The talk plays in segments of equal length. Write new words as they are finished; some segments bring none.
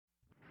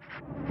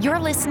You're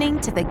listening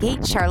to the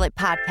Gate Charlotte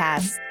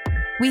podcast.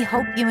 We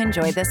hope you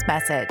enjoy this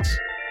message.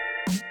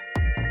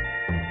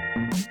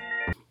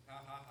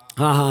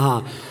 Ha ha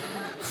ha.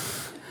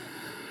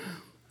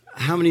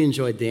 How many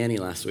enjoyed Danny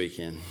last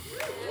weekend?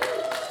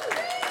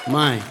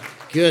 My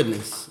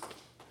goodness.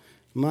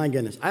 My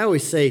goodness. I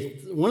always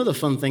say one of the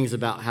fun things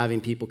about having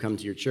people come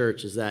to your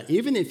church is that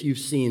even if you've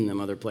seen them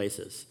other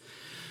places,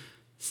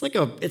 it's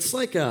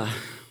like a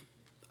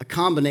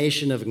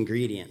combination of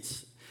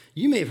ingredients.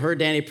 You may have heard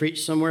Danny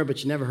preach somewhere,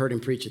 but you never heard him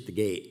preach at the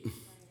Gate.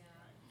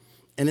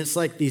 And it's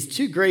like these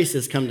two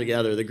graces come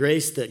together, the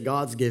grace that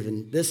God's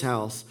given this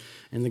house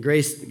and the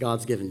grace that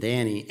God's given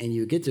Danny, and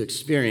you get to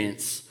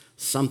experience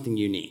something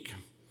unique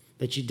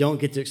that you don't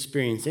get to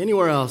experience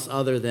anywhere else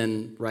other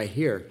than right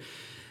here.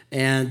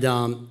 And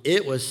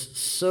it was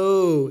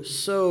so,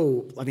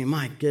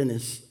 my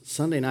goodness,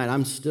 Sunday night,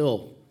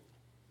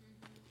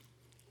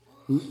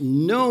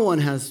 no one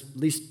has, at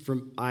least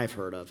from I've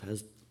heard of,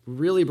 has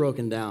really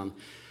broken down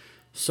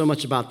so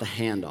much about the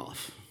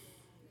handoff.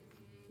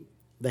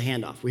 The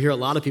handoff. We hear a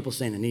lot of people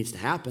saying it needs to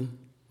happen.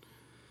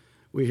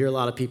 We hear a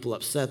lot of people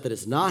upset that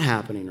it's not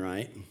happening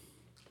right.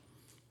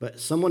 But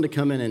someone to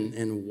come in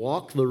and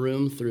walk the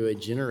room through a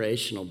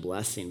generational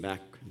blessing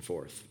back and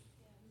forth,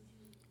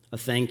 a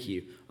thank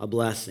you, a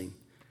blessing,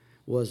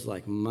 was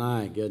like,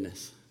 my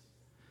goodness.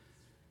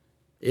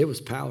 It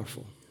was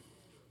powerful.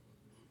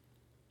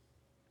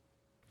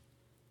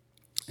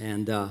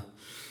 And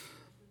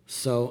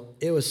so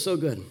it was so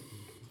good.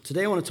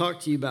 Today I want to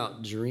talk to you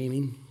about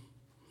dreaming.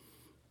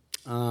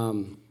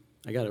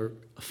 I got a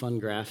fun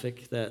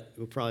graphic that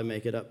will probably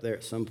make it up there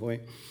at some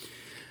point.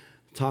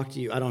 Talk to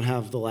you. I don't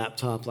have the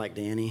laptop like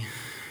Danny.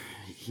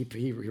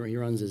 He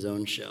runs his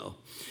own show.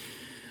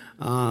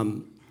 I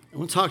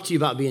want to talk to you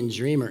about being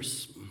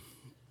dreamers.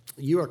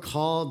 You are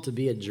called to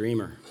be a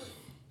dreamer.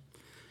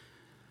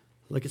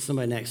 Look at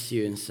somebody next to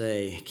you and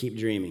say, keep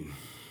dreaming.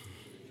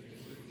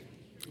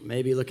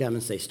 Maybe look at them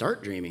and say,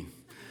 start dreaming.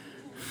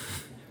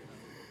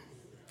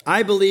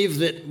 I believe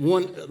that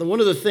one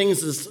of the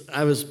things is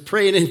I was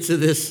praying into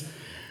this.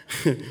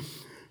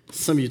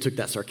 Some of you took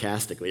that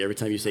sarcastically. Every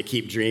time you say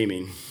keep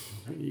dreaming,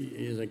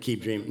 you say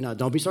keep dreaming. No,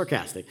 don't be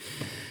sarcastic.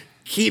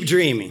 Keep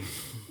dreaming.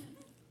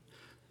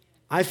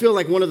 I feel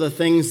like one of the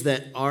things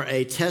that are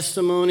a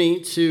testimony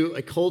to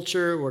a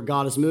culture where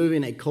God is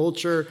moving, a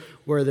culture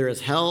where there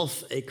is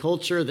health, a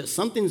culture that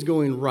something's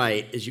going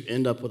right, is you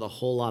end up with a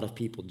whole lot of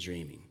people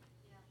dreaming.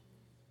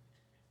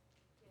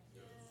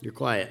 You're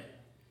quiet.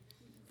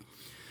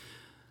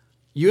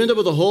 You end up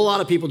with a whole lot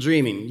of people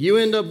dreaming. You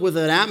end up with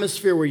an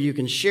atmosphere where you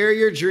can share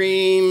your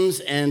dreams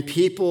and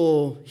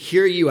people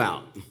hear you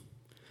out.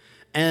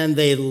 And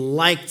they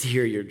like to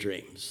hear your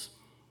dreams.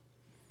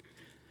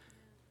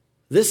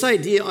 This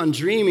idea on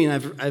dreaming,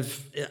 I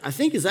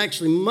think, is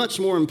actually much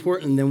more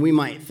important than we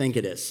might think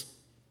it is.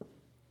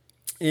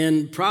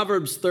 In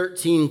Proverbs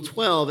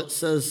 13:12, it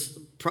says,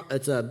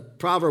 it's a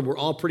proverb we're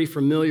all pretty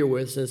familiar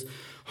with. It says,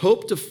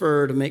 hope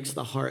deferred makes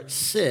the heart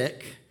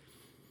sick,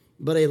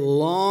 but a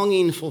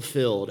longing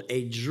fulfilled,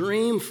 a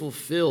dream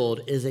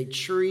fulfilled is a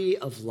tree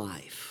of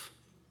life.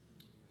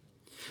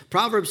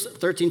 Proverbs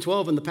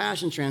 13:12 in the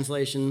Passion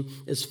Translation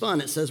is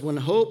fun. It says, when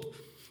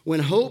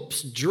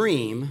hope's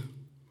dream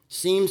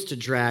seems to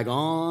drag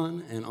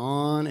on and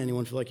on.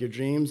 Anyone feel like your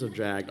dreams have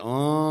dragged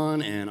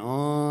on and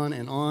on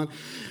and on?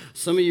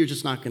 Some of you are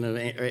just not going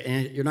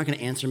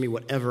to answer me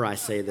whatever I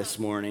say this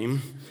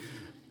morning.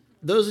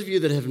 Those of you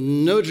that have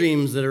no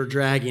dreams that are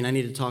dragging, I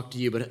need to talk to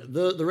you. But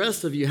the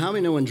rest of you, how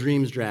many know when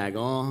dreams drag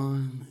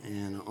on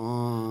and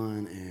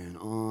on and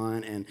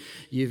on? And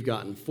you've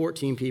gotten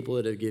 14 people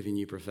that have given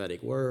you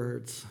prophetic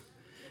words,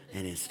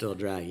 and it's still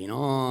dragging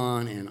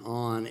on and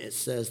on. It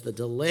says the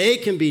delay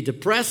can be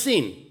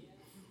depressing.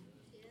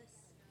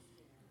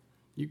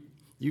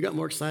 You got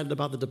more excited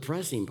about the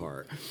depressing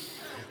part.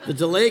 The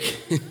delay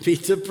can be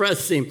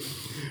depressing.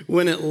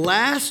 When at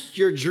last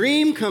your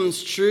dream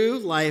comes true,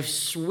 life's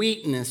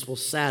sweetness will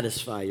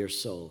satisfy your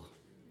soul.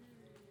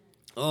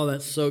 Oh,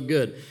 that's so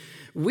good.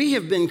 We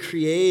have been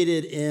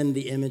created in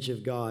the image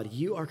of God.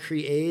 You are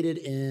created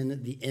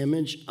in the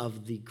image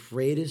of the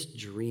greatest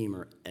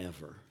dreamer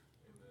ever.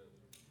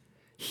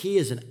 He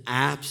is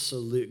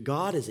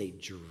God is a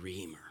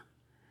dreamer.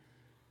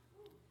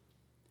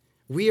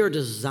 We are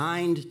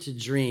designed to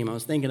dream. I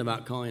was thinking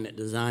about calling it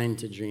Designed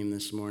to Dream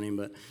this morning,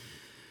 but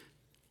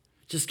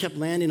just kept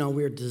landing on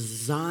we're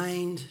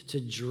designed to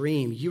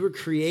dream. You were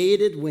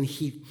created when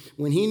he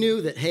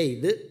knew that,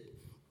 hey,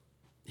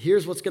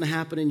 here's what's going to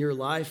happen in your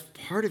life.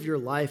 Part of your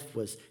life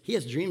was he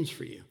has dreams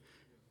for you.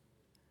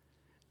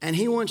 And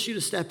he wants you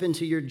to step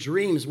into your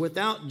dreams.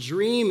 Without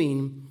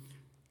dreaming,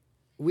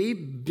 we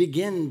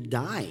begin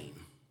dying.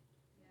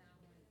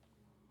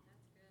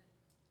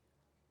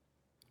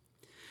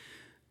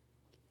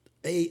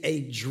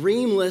 A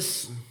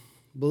dreamless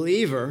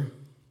believer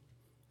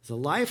is a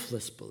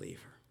lifeless believer.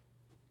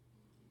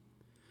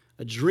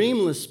 A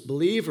dreamless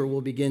believer will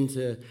begin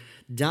to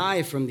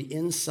die from the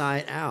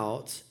inside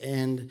out,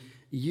 and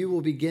you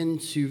will begin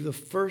to,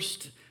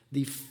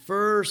 the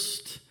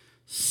first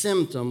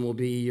symptom will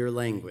be your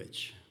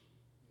language.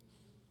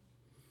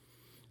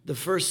 The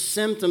first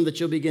symptom that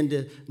you'll begin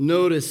to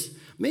notice,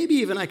 maybe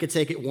even I could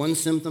take it one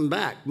symptom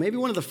back. Maybe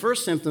one of the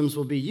first symptoms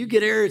will be you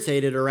get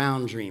irritated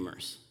around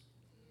dreamers.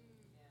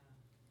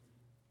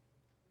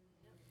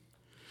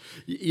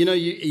 You know,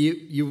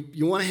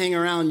 you want to hang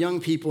around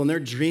young people and they're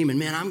dreaming,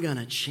 man, I'm going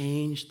to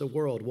change the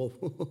world.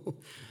 Well,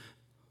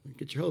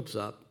 get your hopes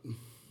up.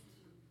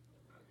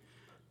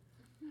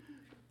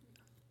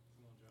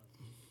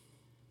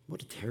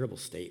 What a terrible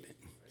statement.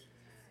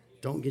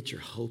 Don't get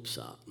your hopes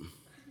up.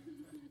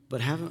 But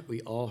haven't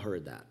we all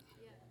heard that?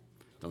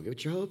 Don't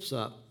get your hopes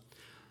up.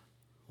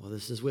 Well,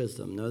 this is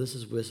wisdom. No, this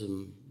is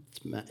wisdom.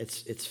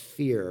 It's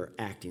fear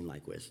acting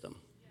like wisdom.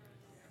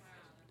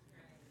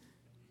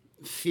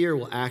 Fear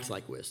will act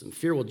like wisdom.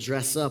 Fear will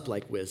dress up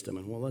like wisdom.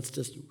 And well, let's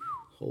just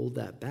hold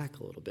that back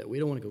a little bit. We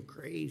don't want to go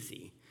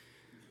crazy.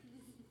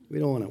 We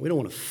don't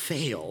want to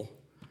fail.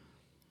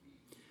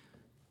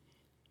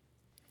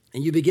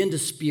 And you begin to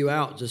spew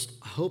out just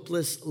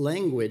hopeless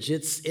language.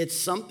 It's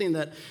something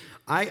that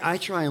I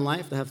try in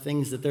life to have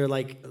things that they're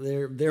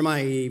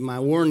my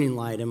warning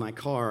light in my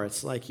car.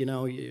 It's like,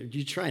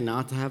 you try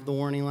not to have the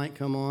warning light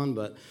come on,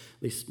 but at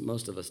least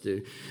most of us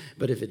do.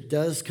 But if it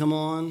does come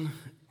on,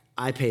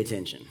 I pay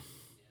attention.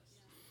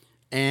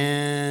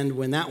 And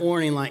when that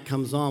warning light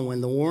comes on,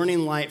 when the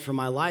warning light for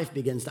my life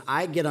begins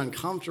I get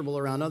uncomfortable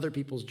around other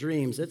people's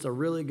dreams, it's a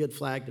really good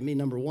flag to me.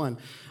 Number one,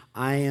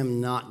 I am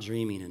not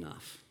dreaming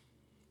enough.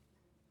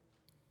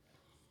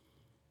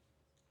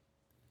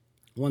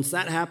 Once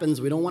that happens,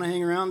 we don't want to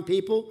hang around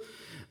people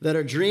that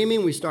are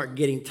dreaming. We start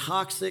getting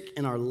toxic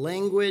in our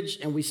language,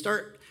 and we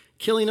start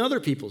killing other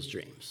people's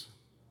dreams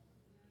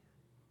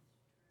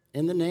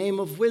in the name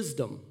of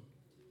wisdom,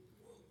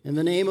 in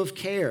the name of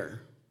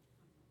care,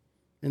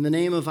 in the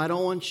name of I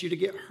don't want you to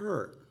get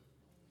hurt.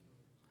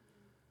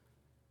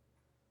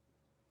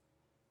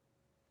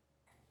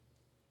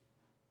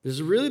 There's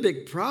a really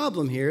big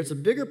problem here. It's a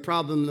bigger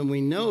problem than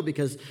we know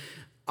because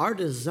our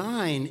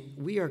design,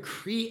 we are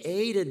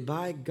created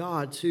by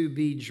God to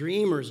be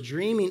dreamers.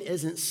 Dreaming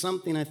isn't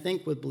something, I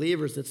think, with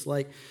believers that's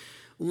like,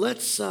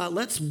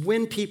 let's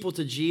win people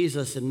to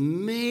Jesus,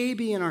 and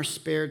maybe in our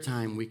spare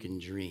time we can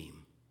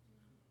dream.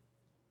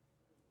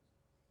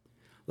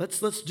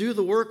 Let's do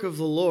the work of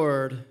the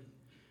Lord,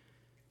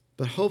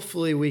 but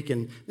hopefully we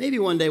can, maybe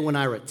one day when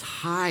I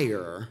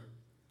retire,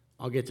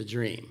 I'll get to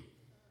dream.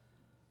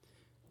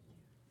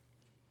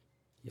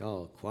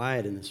 Y'all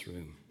quiet in this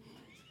room.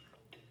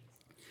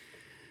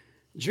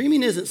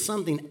 Dreaming isn't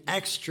something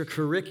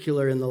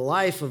extracurricular in the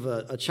life of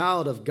a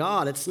child of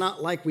God. It's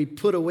not like we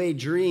put away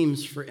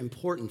dreams for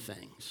important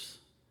things.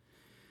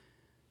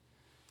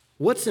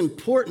 What's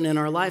important in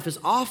our life is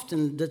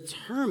often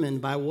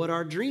determined by what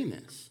our dream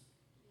is.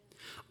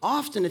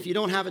 Often, if you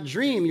don't have a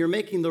dream, you're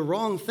making the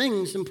wrong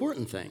things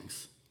important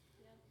things.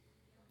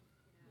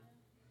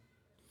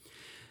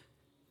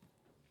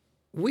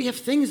 We have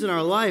things in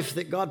our life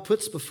that God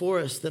puts before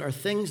us that are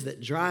things that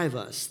drive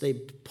us. They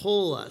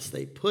pull us.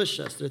 They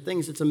push us. They're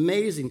things that's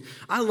amazing.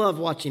 I love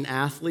watching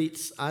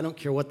athletes. I don't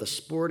care what the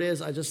sport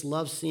is. I just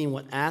love seeing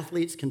what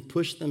athletes can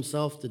push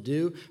themselves to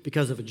do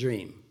because of a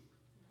dream.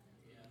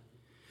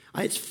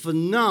 It's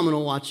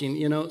phenomenal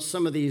watching,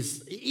 some of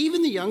these,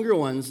 even the younger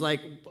ones,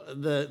 like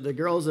the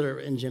girls that are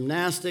in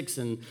gymnastics,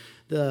 and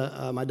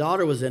my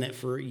daughter was in it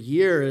for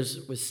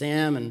years with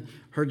Sam and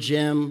her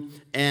gym,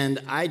 and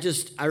I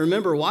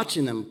remember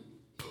watching them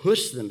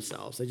push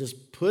themselves. They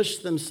just push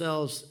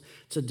themselves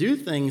to do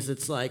things.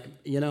 It's like,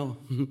 oh,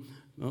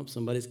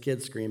 somebody's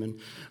kid screaming.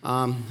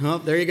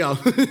 Oh, there you go.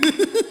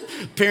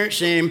 Parent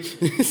shame.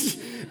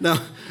 No,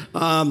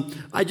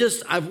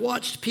 I've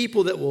watched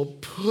people that will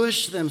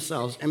push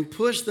themselves. And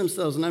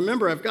I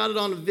remember I've got it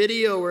on a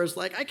video where it's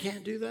like, I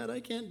can't do that. I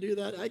can't do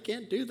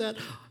that.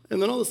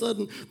 And then all of a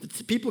sudden,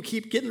 people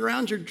keep getting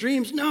around your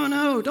dreams.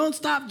 No, don't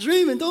stop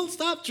dreaming.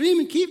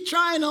 Keep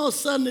trying. All of a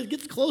sudden, it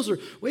gets closer.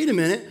 Wait a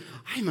minute.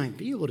 I might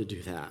be able to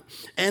do that.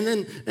 And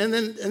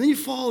then you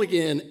fall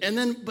again.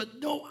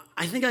 But no,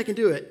 I think I can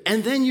do it.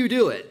 And then you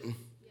do it.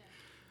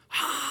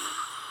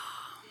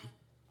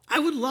 I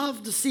would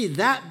love to see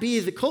that be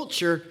the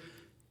culture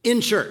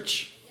in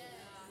church.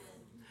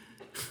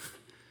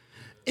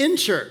 In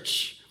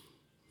church.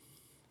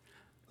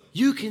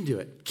 You can do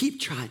it. Keep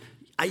trying.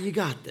 You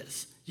got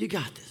this.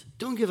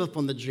 Don't give up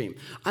on the dream.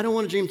 I don't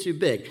want to dream too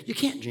big. You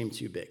can't dream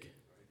too big.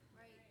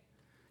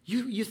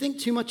 You think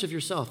too much of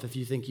yourself if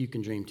you think you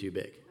can dream too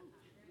big.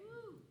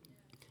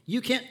 You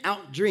can't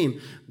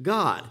outdream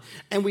God.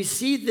 And we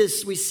see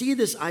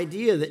this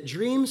idea that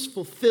dreams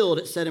fulfilled,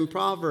 it said in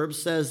Proverbs,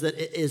 says that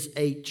it is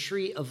a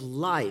tree of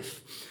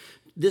life.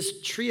 This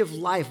tree of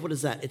life, what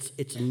is that?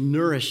 It's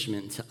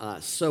nourishment to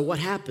us. So what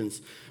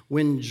happens?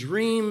 When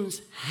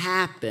dreams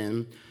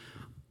happen,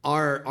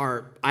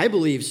 our I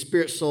believe,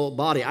 spirit, soul,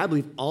 body, I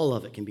believe all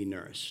of it can be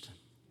nourished.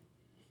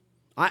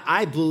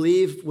 I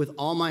believe with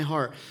all my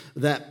heart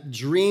that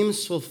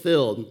dreams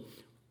fulfilled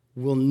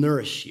will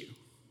nourish you.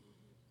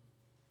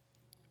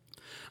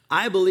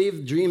 I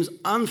believe dreams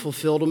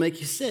unfulfilled will make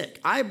you sick.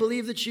 I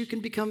believe that you can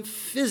become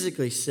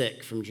physically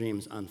sick from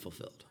dreams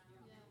unfulfilled.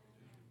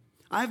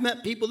 I've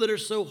met people that are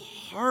so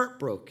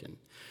heartbroken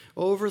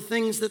over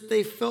things that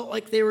they felt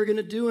like they were going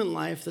to do in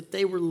life that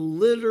they were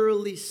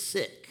literally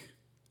sick.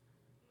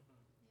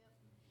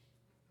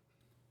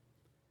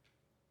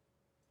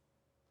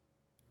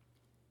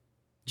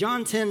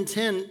 John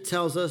 10:10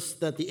 tells us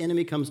that the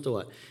enemy comes to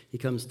what? He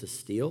comes to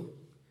steal,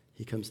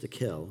 he comes to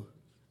kill,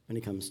 and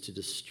he comes to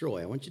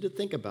destroy. I want you to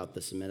think about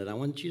this a minute. I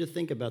want you to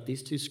think about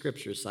these two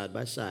scriptures side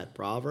by side.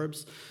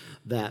 Proverbs,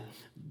 that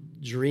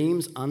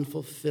dreams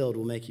unfulfilled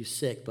will make you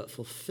sick, but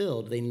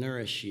fulfilled, they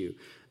nourish you.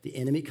 The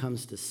enemy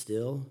comes to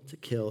steal, to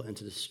kill, and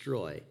to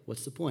destroy.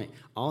 What's the point?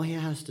 All he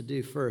has to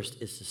do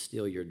first is to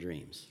steal your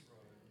dreams.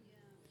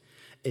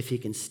 If he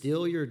can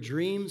steal your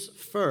dreams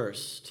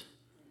first,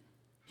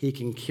 he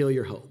can kill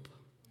your hope.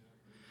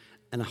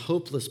 And a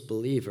hopeless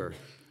believer,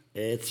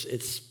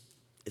 it's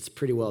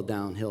pretty well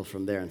downhill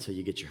from there until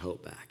you get your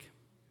hope back.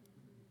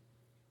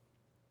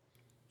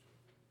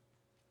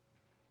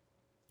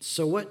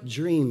 So what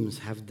dreams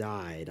have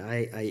died?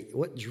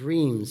 What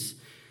dreams,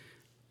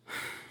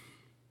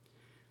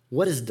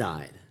 what has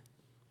died?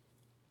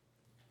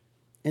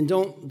 And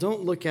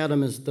don't look at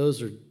them as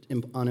those are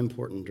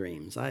unimportant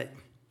dreams.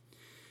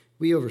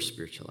 We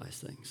over-spiritualize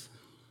things.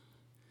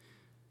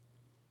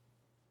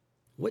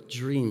 What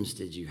dreams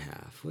did you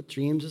have? What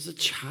dreams as a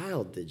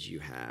child did you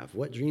have?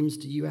 What dreams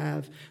do you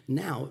have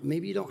now?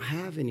 Maybe you don't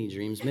have any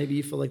dreams. Maybe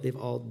you feel like they've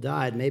all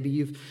died. Maybe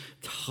you've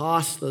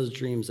tossed those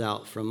dreams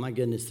out from, my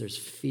goodness, there's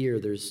fear,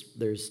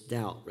 there's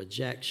doubt,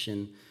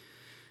 rejection,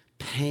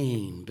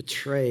 pain,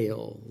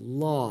 betrayal,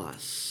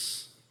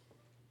 loss.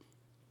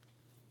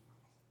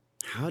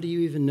 How do you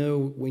even know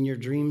when your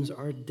dreams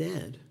are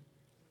dead?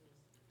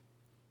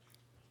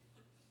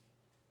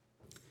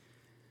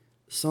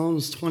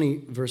 Psalms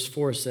 20, verse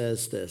 4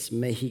 says this,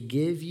 "May he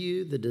give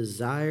you the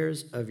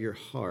desires of your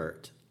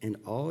heart and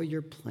all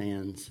your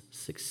plans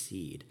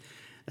succeed."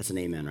 That's an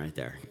amen right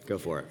there. Go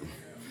for it.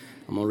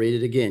 I'm going to read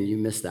it again. You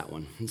missed that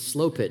one.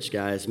 Slow pitch,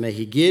 guys. "May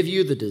he give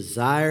you the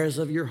desires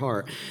of your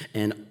heart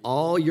and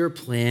all your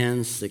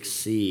plans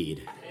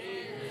succeed."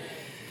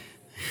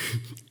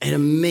 It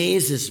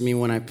amazes me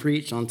when I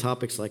preach on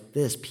topics like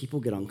this, people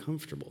get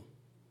uncomfortable.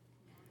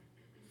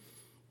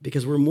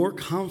 Because we're more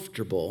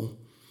comfortable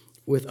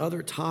with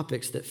other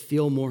topics that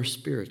feel more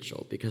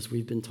spiritual because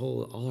we've been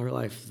told all our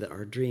life that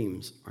our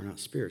dreams are not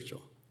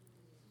spiritual.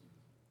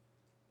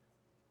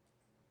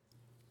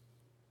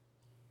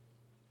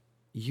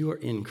 You are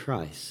in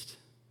Christ.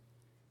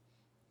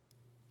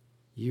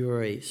 You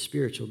are a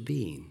spiritual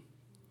being.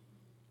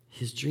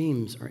 His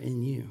dreams are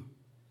in you.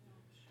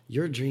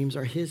 Your dreams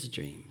are his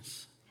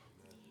dreams.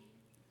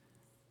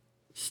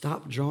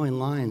 Stop drawing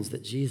lines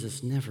that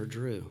Jesus never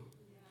drew.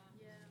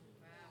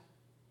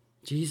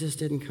 Jesus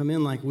didn't come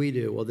in like we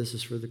do. Well, this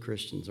is for the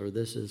Christians, or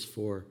this is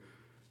for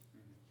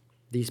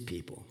these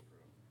people.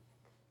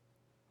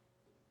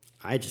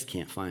 I just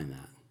can't find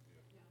that.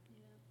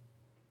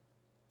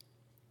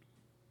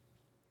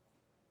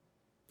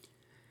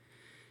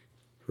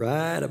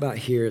 Right about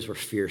here is where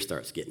fear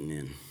starts getting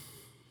in.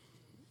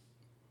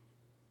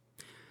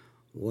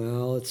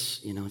 Well,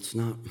 it's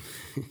not,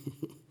 it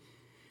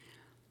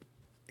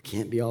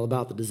can't be all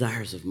about the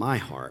desires of my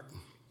heart.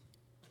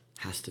 It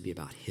has to be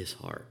about his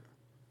heart.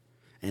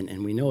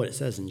 And we know what it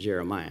says in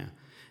Jeremiah.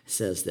 It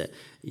says that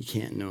you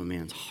can't know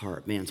man's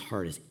heart. Man's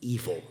heart is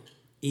evil.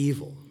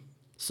 Evil.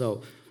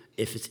 So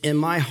if it's in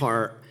my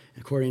heart,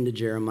 according to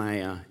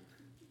Jeremiah,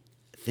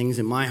 things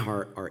in my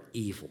heart are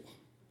evil.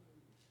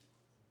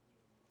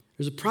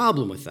 There's a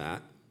problem with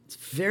that. It's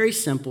very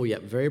simple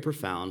yet very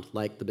profound,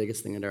 like the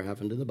biggest thing that ever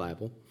happened in the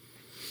Bible.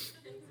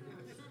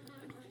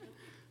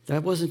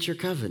 That wasn't your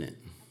covenant.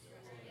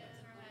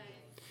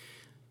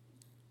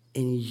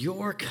 In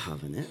your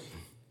covenant,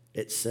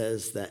 it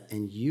says that,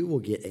 and you will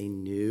get a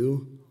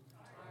new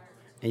heart.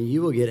 And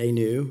you will get a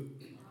new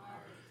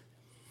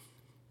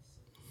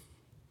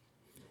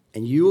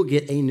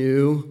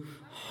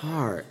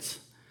heart.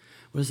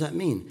 What does that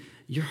mean?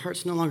 Your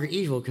heart's no longer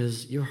evil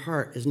because your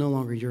heart is no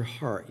longer your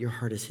heart. Your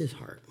heart is his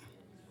heart.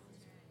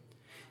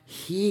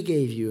 He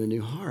gave you a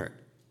new heart.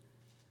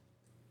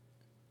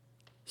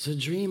 So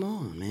dream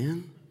on,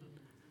 man.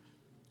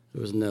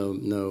 There was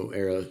no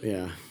arrow,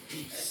 yeah.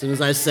 As soon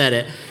as I said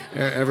it,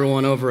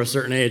 everyone over a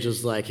certain age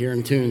was like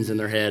hearing tunes in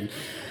their head.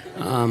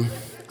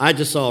 I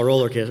just saw a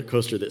roller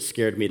coaster that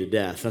scared me to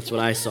death. That's what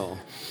I saw.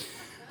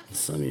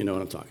 Some of you know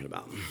what I'm talking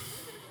about.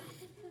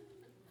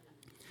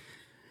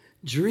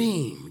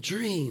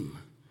 Dream.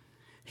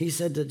 He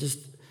said that just,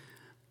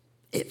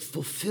 it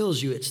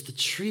fulfills you. It's the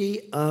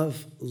tree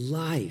of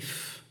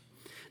life.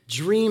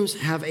 Dreams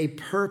have a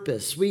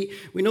purpose. We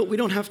know we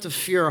don't have to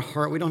fear our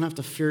heart. We don't have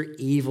to fear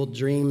evil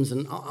dreams.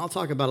 And I'll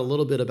talk about a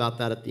little bit about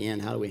that at the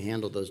end. How do we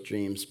handle those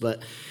dreams?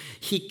 But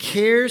he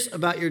cares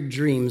about your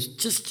dreams.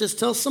 Just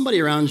tell somebody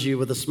around you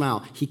with a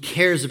smile, he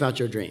cares about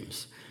your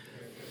dreams.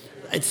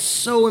 It's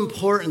so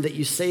important that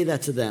you say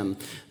that to them.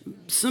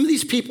 Some of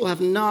these people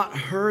have not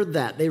heard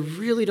that. They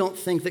really don't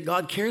think that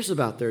God cares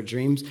about their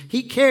dreams.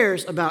 He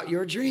cares about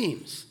your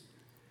dreams.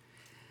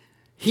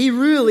 He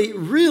really,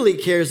 really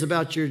cares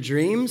about your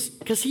dreams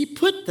because he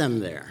put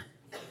them there.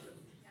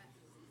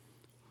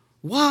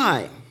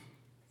 Why?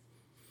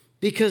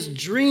 Because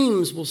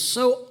dreams will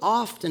so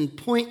often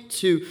point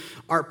to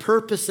our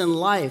purpose in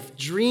life.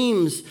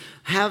 Dreams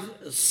have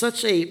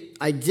such a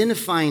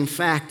identifying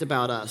fact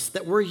about us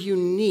that we're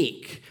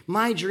unique.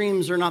 My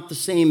dreams are not the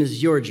same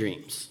as your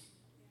dreams.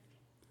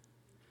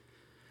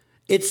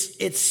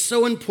 It's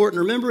so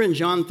important. Remember in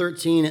John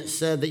 13, it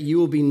said that you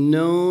will be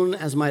known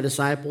as my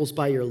disciples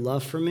by your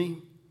love for me?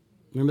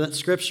 Remember that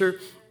scripture?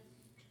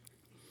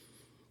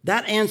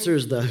 That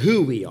answers the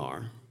who we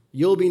are.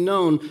 You'll be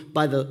known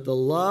by the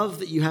love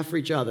that you have for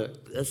each other.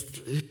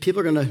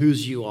 People are going to know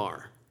whose you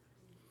are.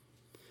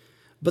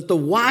 But the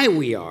why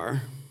we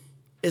are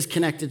is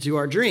connected to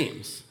our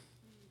dreams.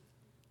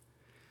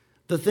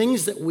 The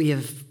things that we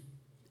have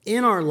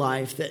in our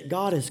life that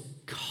God is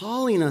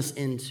calling us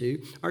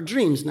into are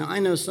dreams. Now, I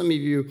know some of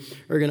you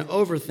are going to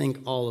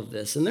overthink all of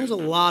this, and there's a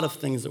lot of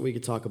things that we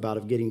could talk about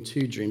of getting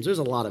to dreams. There's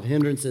a lot of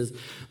hindrances.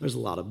 There's a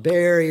lot of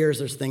barriers.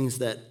 There's things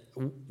that,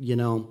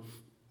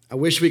 I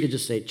wish we could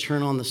just say,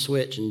 turn on the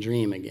switch and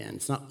dream again.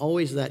 It's not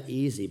always that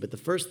easy, but the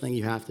first thing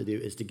you have to do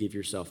is to give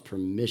yourself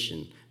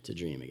permission to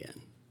dream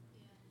again.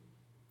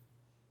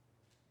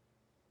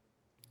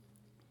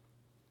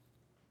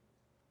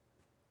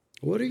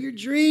 What are your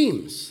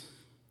dreams?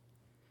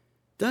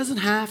 Doesn't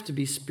have to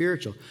be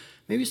spiritual.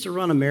 Maybe it's to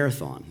run a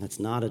marathon. That's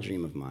not a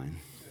dream of mine.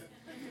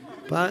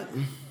 But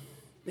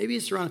maybe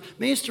it's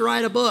to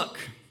write a book.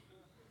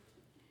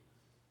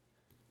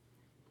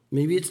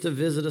 Maybe it's to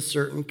visit a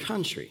certain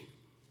country.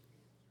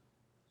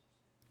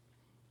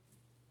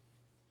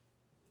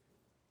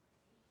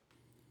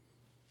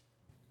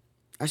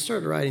 I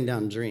started writing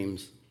down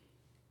dreams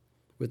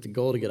with the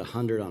goal to get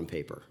 100 on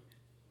paper.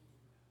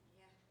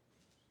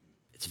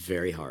 It's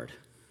very hard.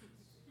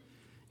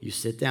 You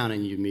sit down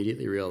and you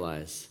immediately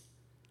realize,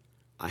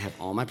 I have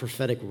all my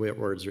prophetic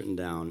words written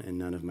down and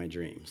none of my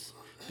dreams,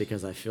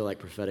 because I feel like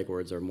prophetic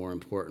words are more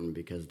important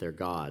because they're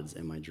God's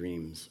and my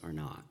dreams are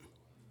not.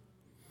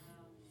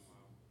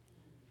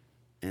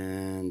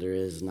 And there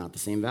is not the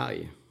same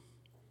value.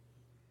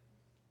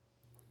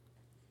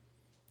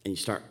 And you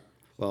start,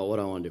 well, what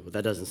do I want to do? Well,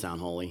 that doesn't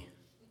sound holy.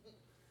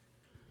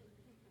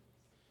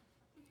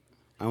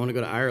 I want to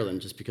go to Ireland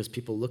just because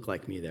people look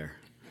like me there.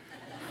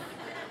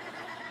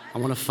 I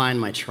want to find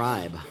my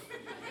tribe.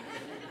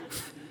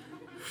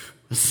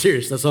 That's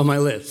serious, that's on my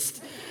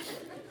list.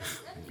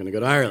 I'm going to go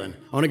to Ireland.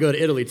 I want to go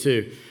to Italy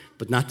too,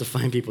 but not to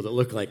find people that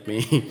look like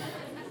me.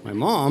 My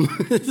mom.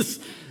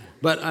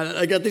 But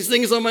I got these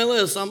things on my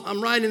list. I'm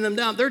writing them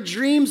down. They're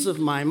dreams of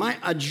mine.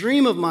 A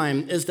dream of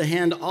mine is to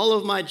hand all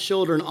of my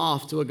children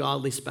off to a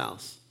godly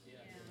spouse.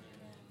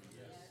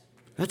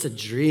 That's a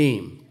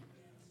dream.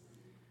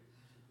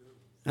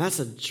 That's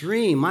a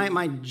dream.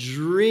 My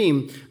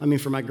dream,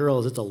 for my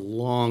girls, it's a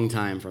long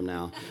time from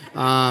now.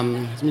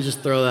 Let me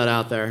just throw that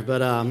out there. But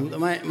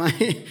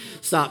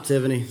stop,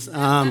 Tiffany.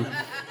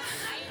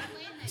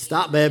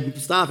 Stop, babe.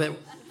 Stop it.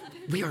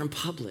 We are in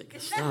public.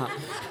 Stop.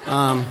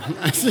 I'll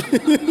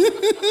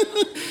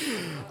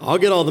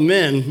get all the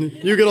men.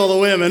 You get all the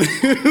women.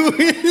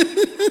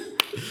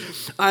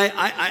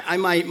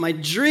 My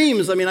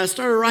dreams, I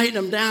started writing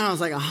them down. I was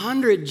like,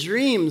 100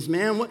 dreams,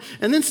 man.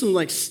 And then some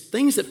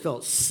things that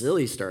felt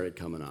silly started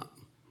coming up.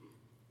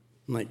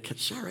 I'm like,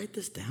 should I write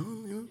this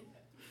down?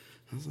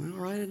 I was like, I'll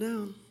write it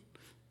down.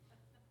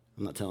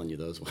 I'm not telling you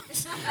those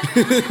ones.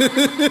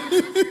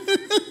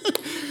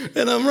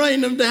 And I'm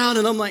writing them down,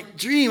 and I'm like,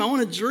 dream. I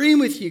want to dream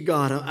with you,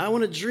 God. I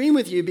want to dream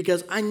with you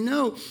because I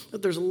know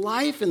that there's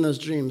life in those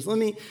dreams. Let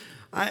me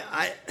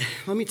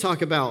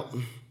talk about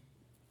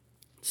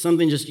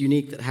something just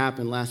unique that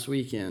happened last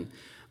weekend.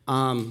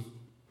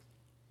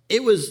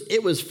 It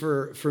was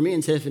for me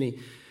and Tiffany.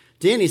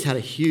 Danny's had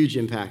a huge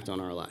impact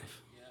on our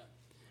life.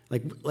 Yeah.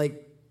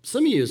 Like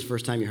some of you, it's the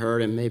first time you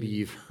heard him. Maybe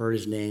you've heard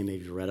his name.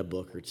 Maybe you've read a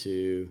book or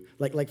two.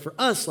 Like for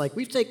us,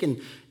 we've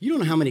taken. You don't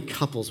know how many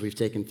couples we've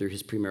taken through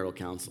his premarital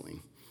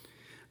counseling.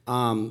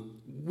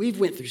 We've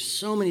went through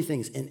so many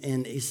things,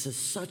 and it's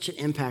just such an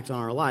impact on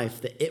our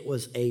life that it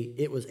was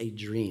a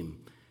dream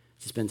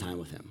to spend time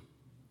with him.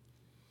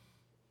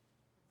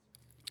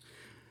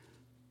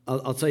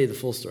 I'll tell you the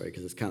full story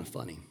because it's kind of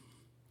funny.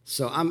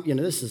 So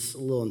this is a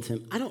little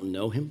intimate. I don't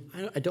know him.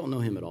 I don't know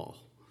him at all.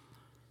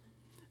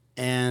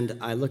 And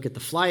I look at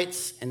the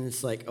flights, and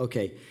it's like,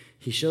 okay,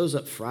 he shows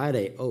up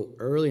Friday,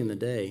 early in the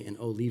day, and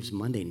leaves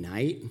Monday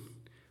night.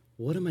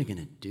 What am I going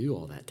to do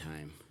all that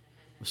time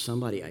with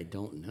somebody I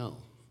don't know?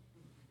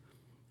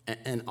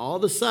 And all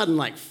of a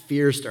sudden,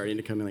 fear starting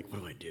to come in,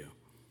 what do I do?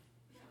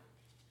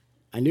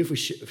 I knew if we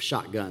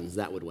shot guns,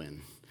 that would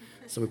win.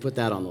 So we put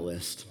that on the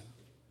list.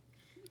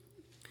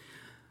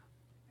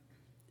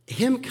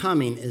 Him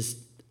coming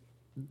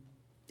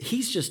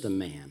he's just a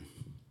man.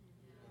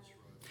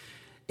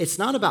 It's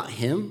not about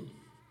him.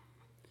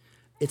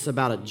 It's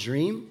about a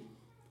dream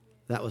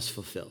that was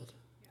fulfilled,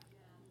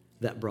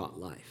 that brought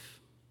life.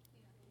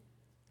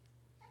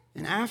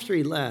 And after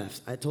he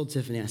left, I told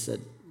Tiffany, I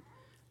said,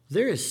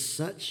 there is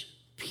such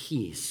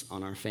peace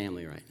on our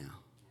family right now.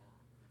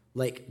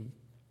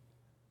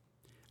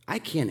 I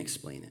can't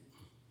explain it.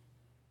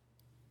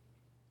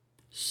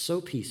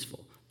 So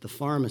peaceful. The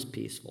farm is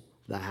peaceful.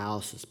 The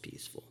house is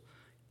peaceful.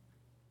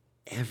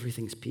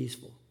 Everything's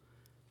peaceful.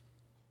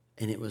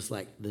 And it was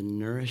like the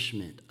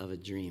nourishment of a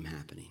dream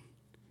happening.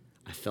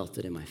 I felt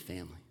it in my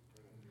family.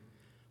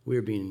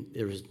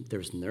 There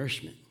was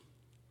nourishment.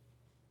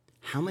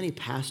 How many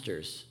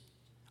pastors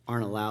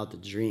aren't allowed to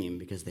dream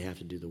because they have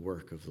to do the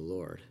work of the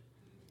Lord?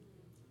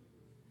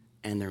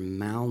 And they're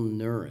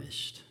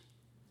malnourished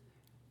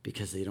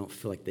because they don't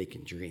feel like they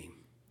can dream.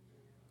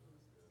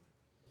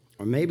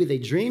 Or maybe they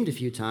dreamed a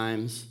few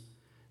times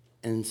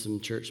and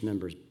some church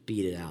members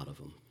beat it out of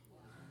them.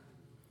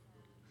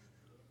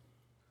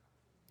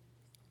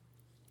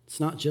 It's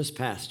not just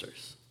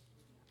pastors.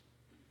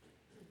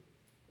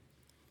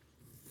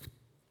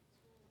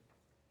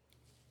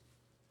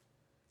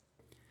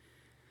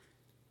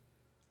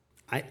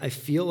 I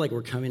feel like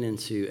we're coming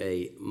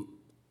into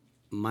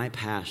my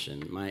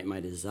passion, my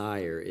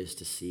desire is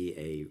to see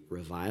a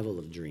revival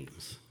of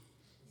dreams.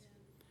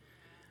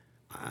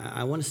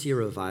 I want to see a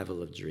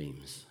revival of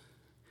dreams.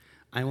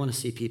 I want to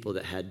see people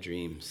that had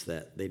dreams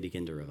that they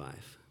begin to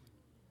revive.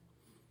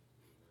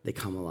 They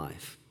come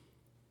alive.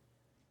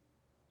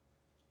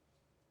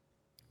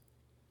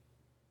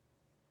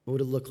 What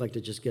would it look like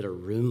to just get a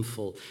room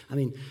full?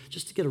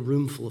 Just to get a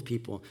room full of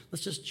people.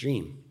 Let's just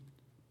dream.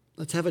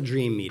 Let's have a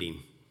dream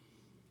meeting.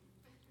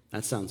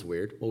 That sounds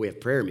weird. Well, we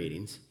have prayer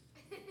meetings.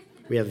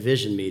 We have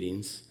vision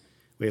meetings.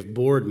 We have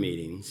board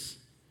meetings.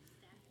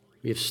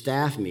 We have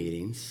staff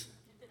meetings.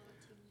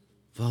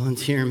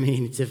 Volunteer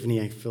meeting. Tiffany,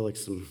 I feel like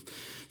some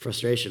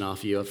frustration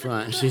off you up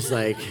front. She's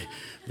like,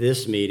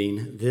 this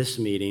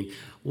meeting.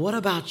 What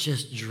about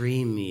just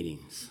dream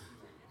meetings?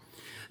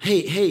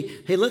 Hey,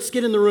 let's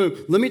get in the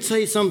room. Let me tell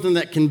you something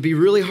that can be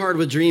really hard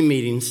with dream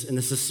meetings. And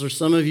this is for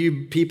some of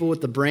you people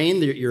with the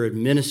brain, you're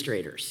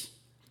administrators.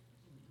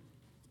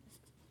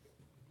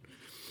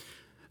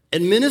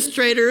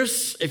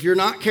 Administrators, if you're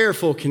not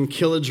careful, can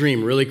kill a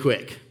dream really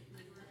quick.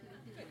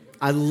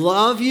 I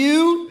love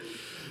you,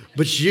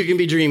 but you can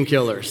be dream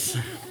killers.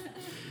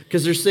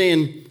 Because they're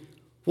saying,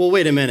 well,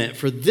 wait a minute,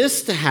 for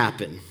this to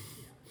happen,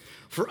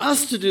 for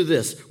us to do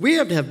this, we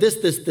have to have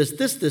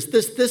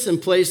this in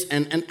place,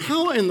 and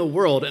how in the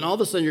world? And all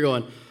of a sudden you're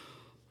going,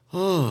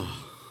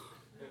 oh,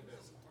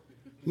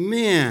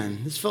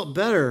 man, this felt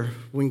better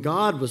when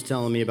God was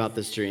telling me about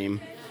this dream.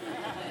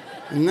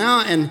 And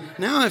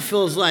now it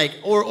feels like,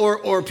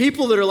 or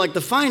people that are like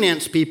the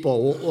finance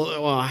people.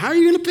 Well, how are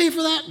you going to pay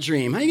for that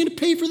dream? How are you going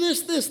to pay for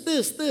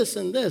this,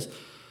 and this?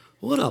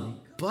 What a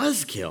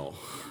buzzkill!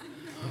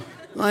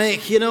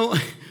 Like,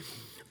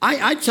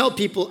 I tell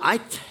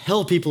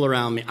people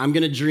around me, I'm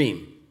going to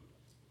dream.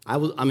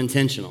 I'm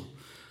intentional.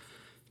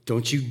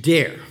 Don't you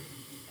dare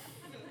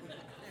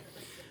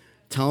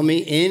tell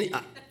me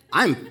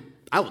I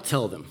will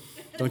tell them.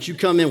 Don't you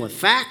come in with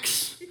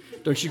facts.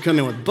 Don't you come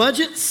in with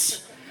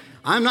budgets.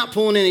 I'm not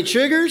pulling any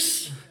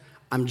triggers.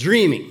 I'm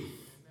dreaming.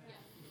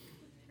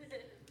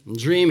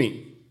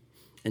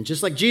 And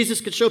just like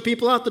Jesus could show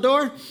people out the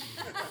door.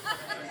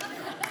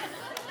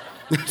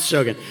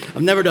 Joking.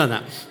 I've never done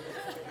that.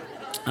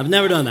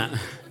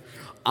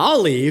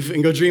 I'll leave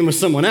and go dream with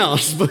someone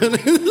else. But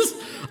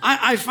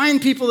I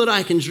find people that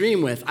I can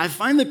dream with. I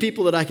find the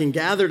people that I can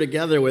gather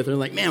together with. And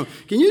like, man,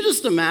 can you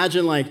just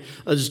imagine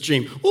this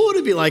dream? What would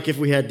it be like if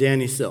we had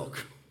Danny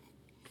Silk?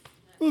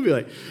 We'll be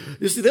like,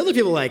 you see, the other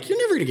people are like, you're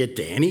never going to get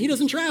Danny. He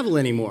doesn't travel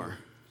anymore.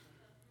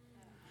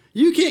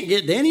 You can't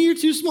get Danny. You're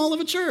too small of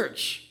a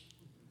church.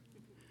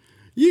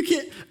 You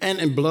can't,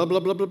 and blah,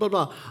 blah, blah, blah, blah,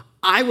 blah.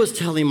 I was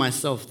telling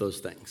myself those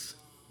things.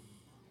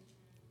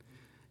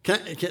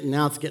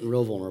 Now it's getting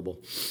real vulnerable.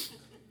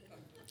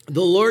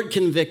 The Lord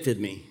convicted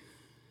me.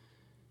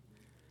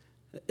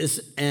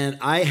 And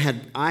I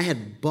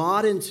had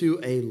bought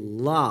into a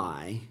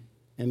lie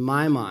in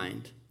my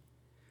mind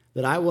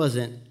that I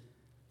wasn't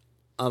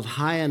of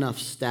high enough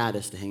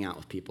status to hang out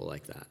with people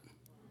like that.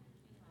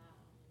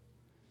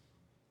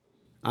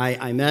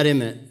 I met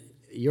him at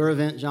your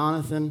event,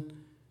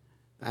 Jonathan.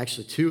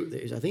 Actually,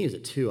 I think he was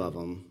at two of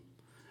them.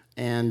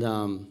 And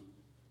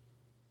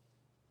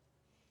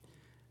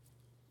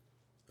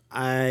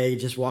I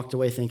just walked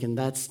away thinking,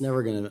 that's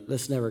never gonna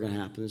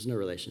happen. There's no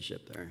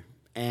relationship there.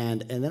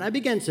 And then I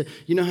began to,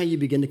 you know how you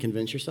begin to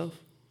convince yourself?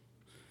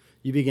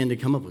 You begin to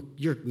come up with,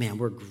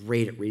 we're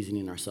great at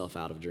reasoning ourselves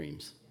out of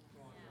dreams.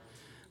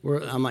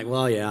 I'm like,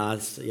 well, yeah,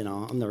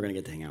 I'm never going to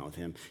get to hang out with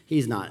him.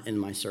 He's not in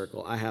my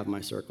circle. I have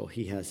my circle.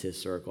 He has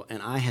his circle.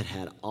 And I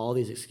had all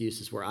these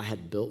excuses where I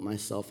had built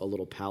myself a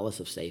little palace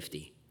of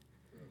safety.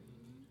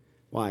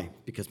 Why?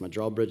 Because my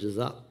drawbridge is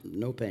up.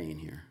 No pain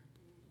here.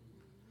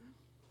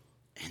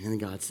 And then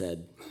God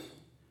said,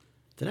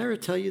 did I ever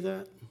tell you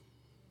that?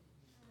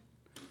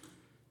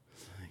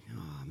 It's like,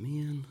 oh,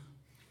 man.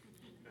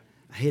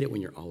 I hate it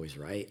when you're always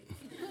right.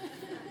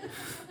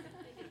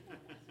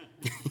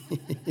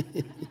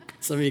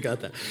 Some of you got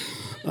that.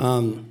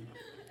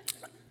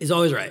 He's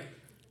always right.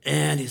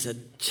 And he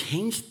said,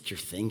 change your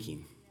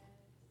thinking.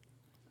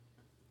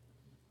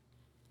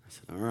 I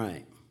said, all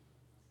right.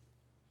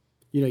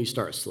 You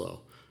start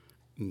slow.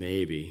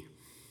 Maybe.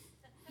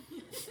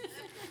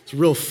 It's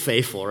real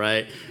faithful,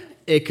 right?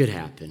 It could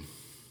happen.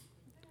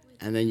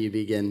 And then you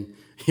begin,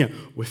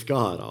 with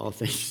God, all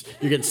things.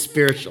 You get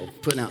spiritual,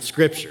 putting out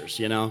scriptures,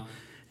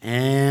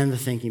 and the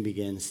thinking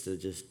begins to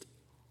just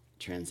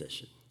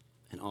transition.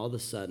 And all of a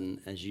sudden,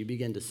 as you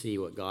begin to see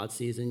what God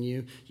sees in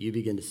you, you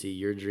begin to see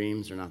your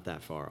dreams are not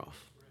that far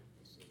off.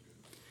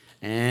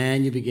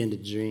 And you begin to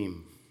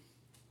dream.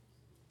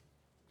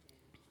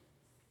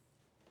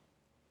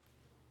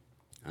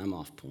 I'm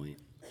off point,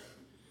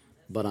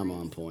 but I'm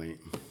on point.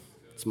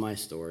 It's my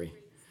story.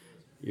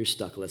 You're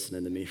stuck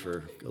listening to me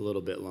for a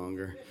little bit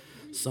longer.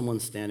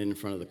 Someone's standing in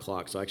front of the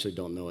clock, so I actually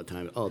don't know what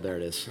time. Oh, there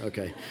it is.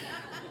 Okay.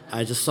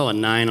 I just saw a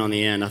 9 on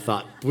the end. I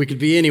thought we could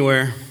be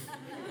anywhere.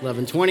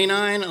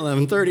 11:29,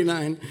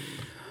 11:39.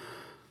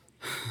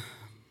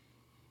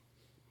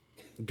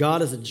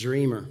 God is a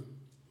dreamer.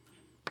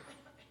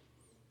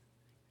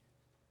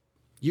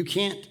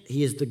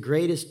 He is the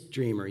greatest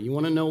dreamer. You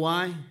want to know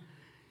why?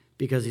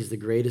 Because he's the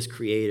greatest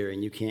creator,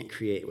 and you can't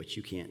create what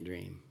you can't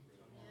dream.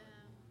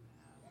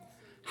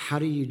 How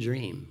do you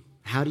dream?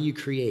 How do you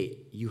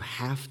create? You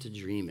have to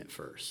dream it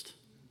first.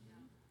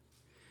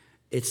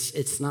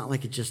 It's not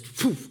like it just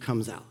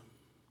comes out.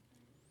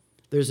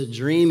 There's a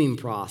dreaming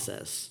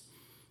process.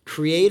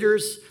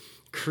 Creators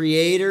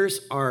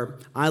are,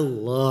 I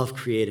love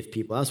creative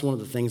people. That's one of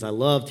the things I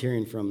loved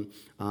hearing from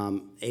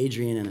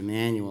Adrian and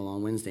Emmanuel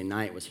on Wednesday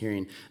night, was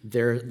hearing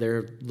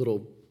their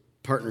little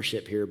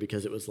partnership here,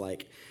 because it was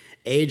like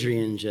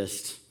Adrian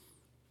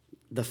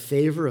the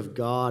favor of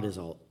God is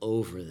all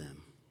over them.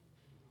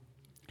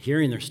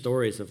 Hearing their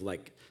stories of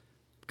like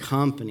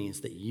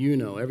companies that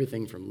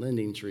everything from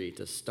LendingTree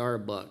to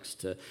Starbucks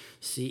to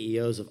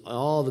CEOs of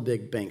all the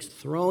big banks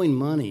throwing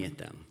money at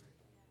them.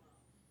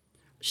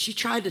 She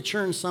tried to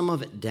churn some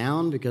of it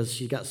down because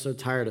she got so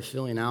tired of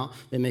filling out.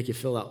 They make you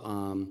fill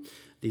out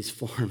these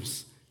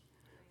forms,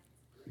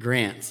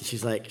 grants.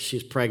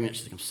 She's pregnant.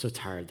 She's like, I'm so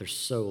tired. They're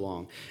so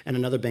long. And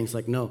another bank's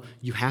like, no,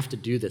 you have to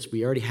do this.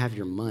 We already have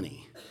your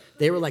money.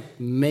 They were like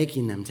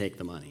making them take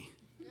the money.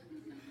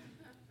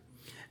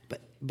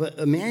 But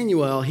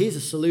Emmanuel, he's a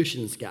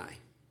solutions guy.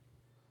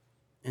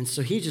 And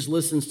so he just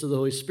listens to the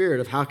Holy Spirit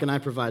of how can I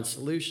provide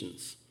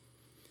solutions.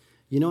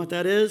 You know what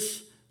that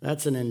is?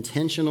 That's an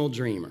intentional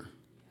dreamer.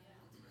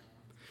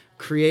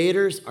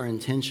 Creators are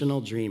intentional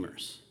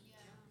dreamers.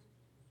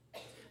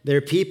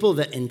 They're people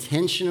that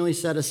intentionally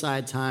set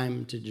aside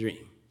time to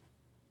dream.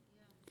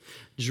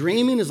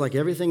 Dreaming is like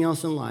everything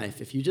else in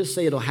life. If you just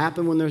say it'll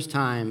happen when there's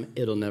time,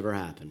 it'll never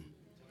happen.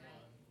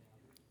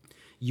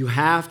 You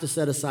have to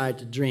set aside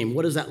to dream.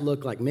 What does that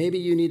look like? Maybe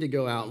you need to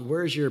go out.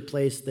 Where's your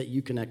place that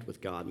you connect with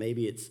God?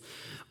 Maybe it's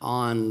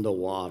on the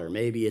water.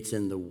 Maybe it's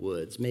in the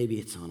woods. Maybe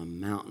it's on a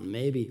mountain.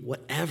 Maybe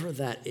whatever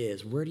that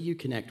is, where do you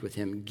connect with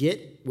him?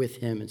 Get with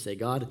him and say,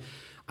 God,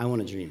 I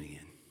want to dream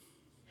again.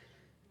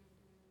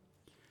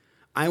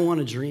 I want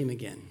to dream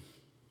again.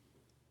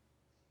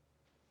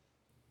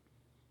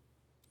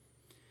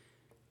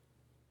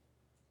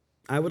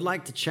 I would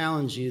like to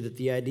challenge you that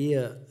the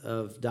idea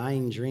of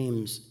dying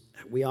dreams,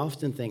 we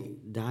often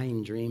think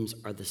dying dreams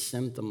are the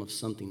symptom of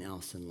something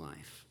else in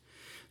life.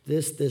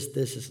 This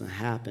hasn't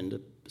happened,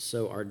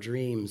 so our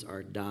dreams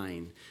are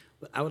dying.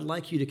 But I would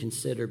like you to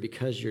consider,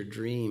 because your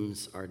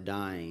dreams are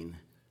dying,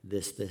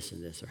 this,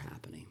 and this are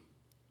happening.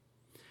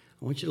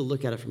 I want you to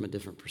look at it from a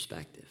different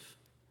perspective.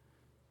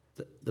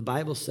 The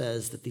Bible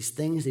says that these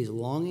things, these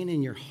longing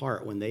in your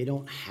heart, when they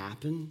don't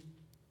happen,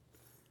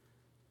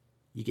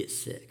 you get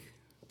sick.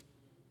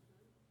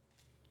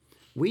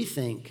 We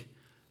think,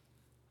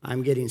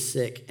 I'm getting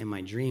sick and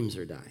my dreams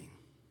are dying.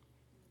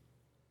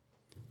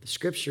 The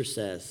scripture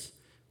says,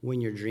 when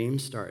your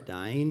dreams start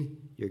dying,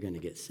 you're going to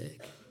get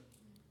sick.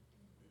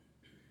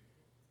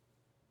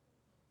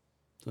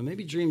 So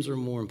maybe dreams are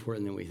more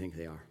important than we think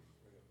they are.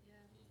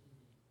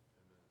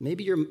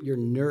 Maybe your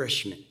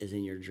nourishment is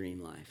in your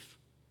dream life.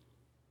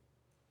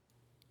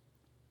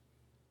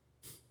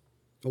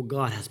 Oh,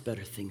 God has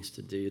better things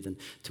to do than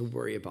to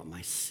worry about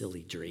my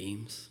silly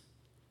dreams.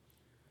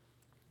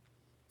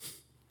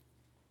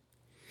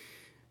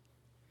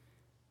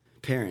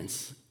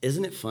 Parents,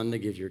 isn't it fun to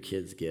give your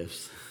kids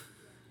gifts?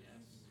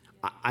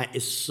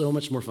 It's so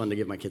much more fun to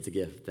give my kids a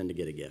gift than to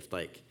get a gift.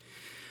 Like,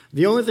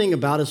 the only thing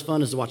about as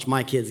fun is to watch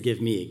my kids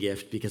give me a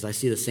gift, because I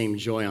see the same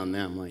joy on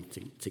them, like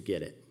to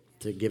get it,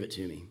 to give it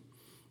to me,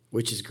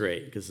 which is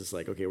great, because it's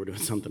like, okay, we're doing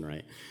something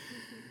right.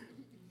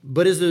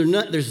 But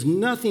there's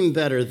nothing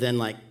better than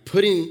like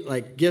putting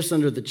like gifts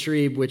under the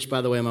tree, which,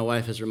 by the way, my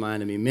wife has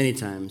reminded me many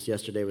times.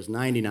 Yesterday was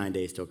 99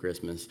 days till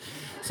Christmas.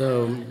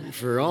 So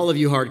for all of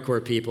you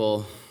hardcore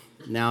people,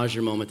 now is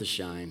your moment to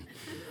shine.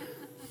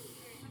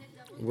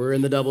 We're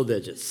in the double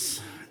digits.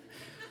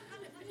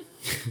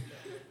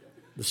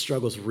 The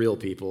struggle's real,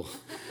 people.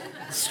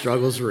 The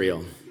struggle's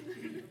real.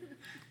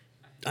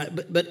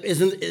 But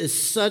it's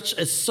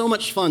so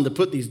much fun to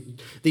put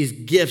these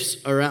gifts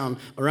around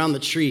the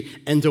tree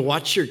and to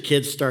watch your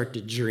kids start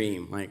to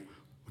dream. Like,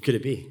 what could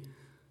it be?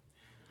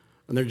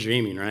 And they're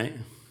dreaming, right?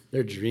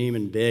 They're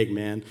dreaming big,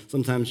 man.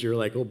 Sometimes you're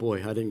like, oh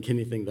boy, I didn't get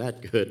anything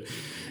that good.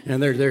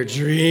 And they're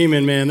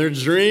dreaming, man. They're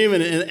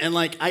dreaming. And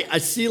like, I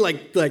see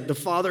like the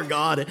Father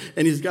God,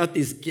 and he's got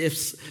these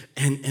gifts,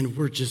 and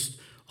we're just,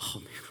 oh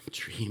man, I'm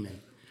dreaming.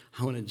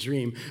 I want to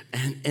dream.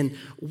 And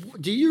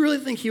do you really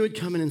think he would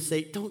come in and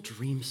say, don't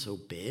dream so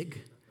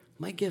big?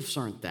 My gifts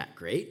aren't that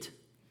great.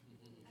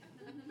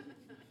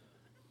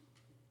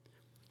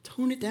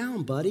 Tone it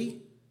down,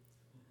 buddy.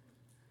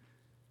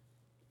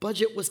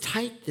 Budget was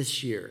tight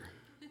this year.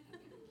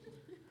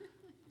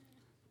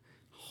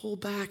 Hold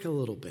back a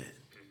little bit.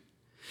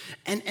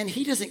 And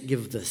he doesn't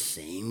give the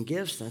same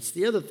gifts. That's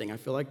the other thing. I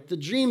feel like the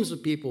dreams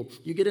of people,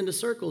 you get into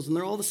circles and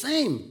they're all the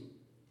same.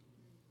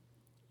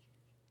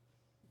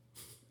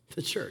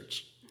 The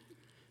church.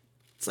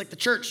 It's like the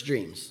church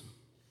dreams.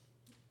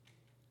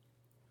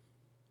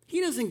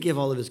 He doesn't give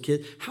all of his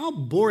kids. How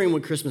boring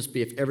would Christmas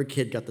be if every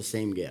kid got the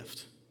same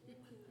gift?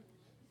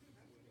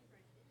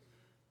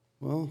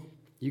 Well,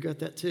 you got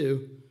that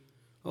too.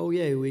 Oh,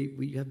 yeah,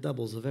 we have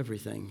doubles of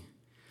everything.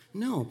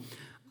 No.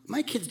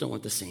 My kids don't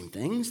want the same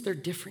things. They're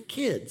different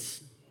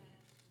kids.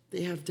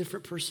 They have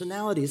different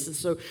personalities. And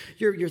so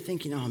you're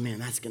thinking, oh, man,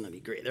 that's going to be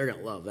great. They're going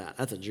to love that.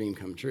 That's a dream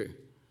come true.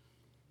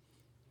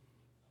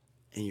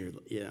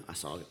 And I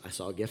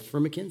saw a gift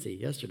for Mackenzie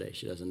yesterday.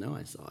 She doesn't know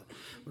I saw it.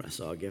 When I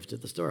saw a gift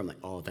at the store, I'm like,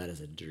 oh, that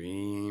is a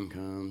dream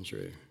come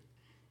true.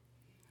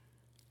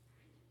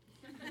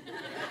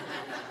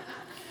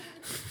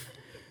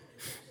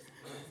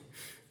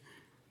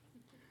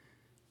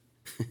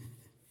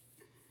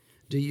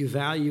 Do you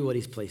value what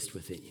he's placed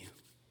within you?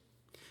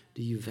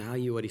 Do you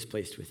value what he's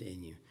placed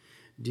within you?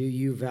 Do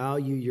you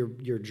value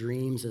your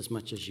dreams as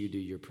much as you do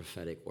your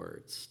prophetic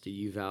words? Do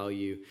you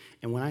value,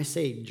 and when I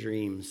say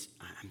dreams,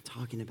 I'm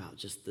talking about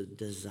just the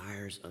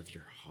desires of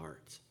your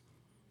heart.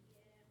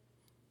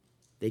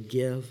 They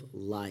give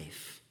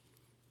life.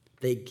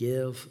 They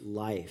give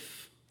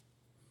life.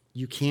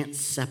 You can't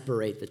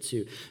separate the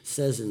two. It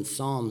says in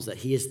Psalms that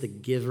he is the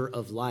giver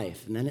of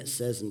life. And then it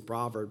says in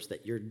Proverbs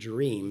that your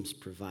dreams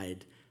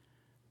provide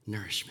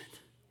nourishment.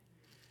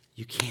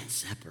 You can't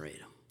separate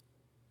them.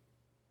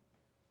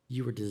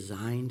 You were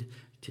designed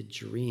to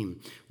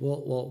dream.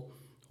 Well,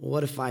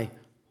 what if I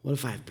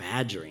have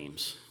bad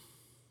dreams?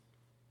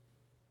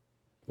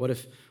 What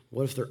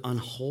if they're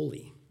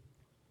unholy?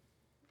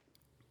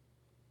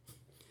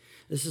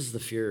 This is the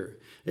fear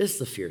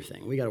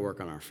thing. We got to work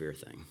on our fear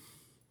thing.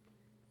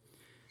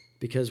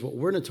 Because what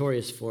we're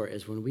notorious for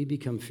is when we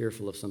become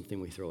fearful of something,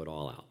 we throw it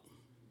all out.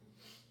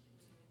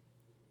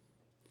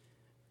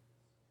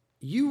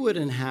 You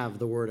wouldn't have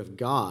the word of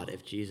God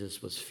if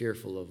Jesus was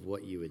fearful of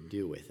what you would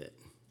do with it.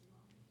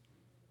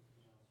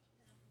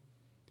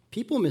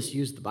 People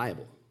misuse the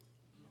Bible.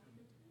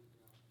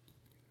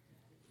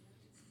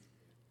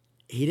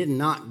 He did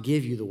not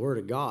give you the word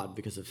of God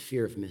because of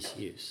fear of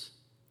misuse.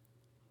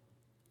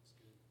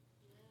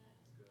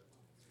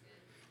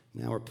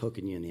 Now we're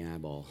poking you in the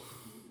eyeball.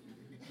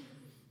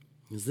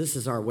 Because this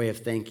is our way of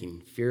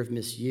thinking. Fear of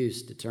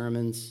misuse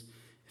determines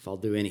if I'll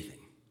do anything.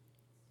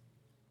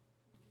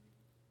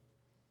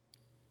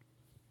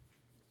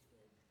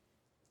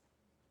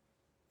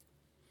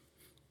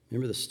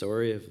 Remember the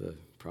story of the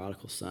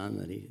prodigal son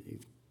that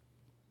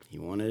he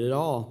wanted it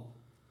all.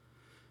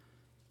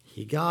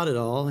 He got it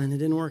all, and it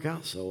didn't work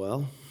out so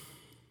well.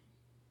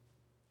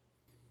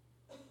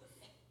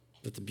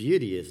 But the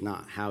beauty is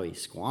not how he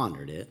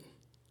squandered it.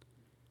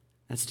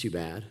 That's too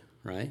bad,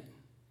 right?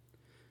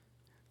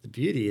 The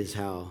beauty is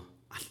how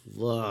I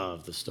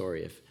love the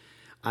story of.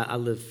 I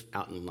live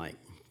out in like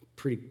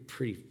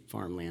pretty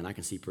farmland. I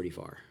can see pretty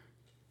far.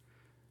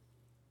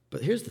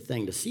 But here's the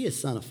thing: to see his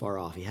son afar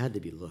off, he had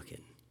to be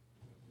looking.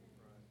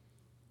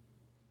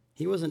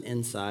 He wasn't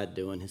inside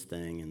doing his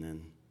thing and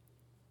then,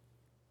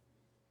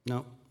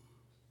 no,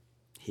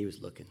 he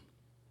was looking.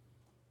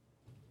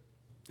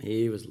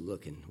 He was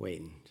looking,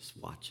 waiting, just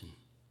watching.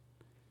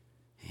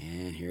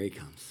 And here he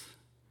comes.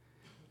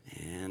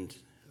 And,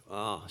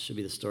 it should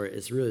be the story.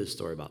 It's really the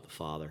story about the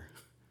Father.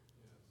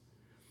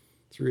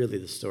 It's really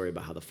the story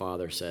about how the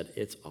Father said,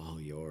 it's all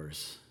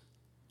yours.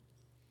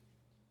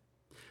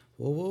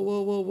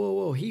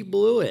 Whoa. He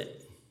blew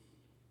it.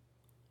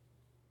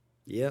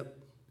 Yep.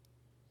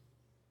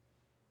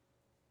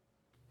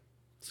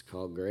 It's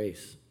called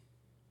grace.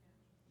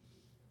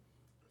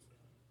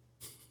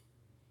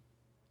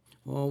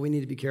 Well, we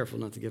need to be careful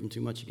not to give him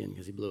too much again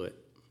because he blew it.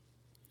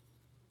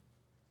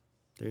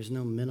 There's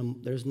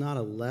not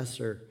a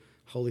lesser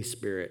Holy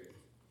Spirit.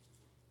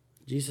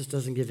 Jesus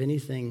doesn't give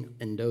anything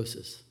in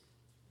doses.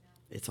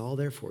 It's all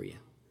there for you.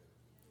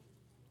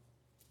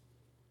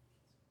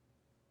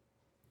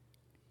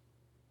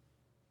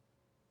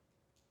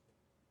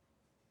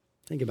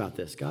 Think about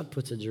this. God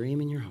puts a dream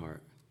in your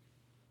heart.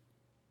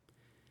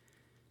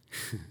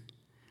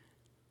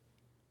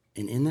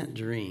 And in that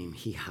dream,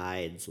 he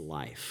hides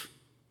life.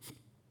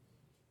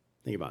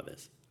 Think about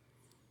this.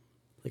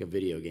 Like a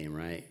video game,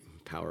 right?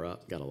 Power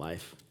up, got a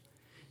life.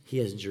 He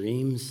has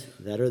dreams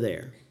that are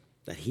there,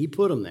 that he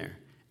put them there.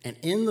 And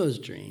in those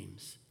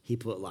dreams, he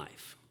put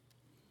life.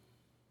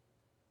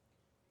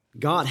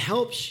 God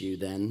helps you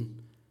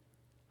then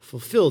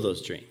fulfill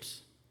those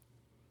dreams.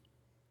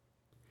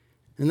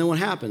 And then what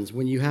happens?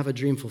 When you have a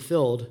dream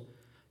fulfilled,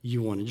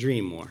 you want to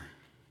dream more.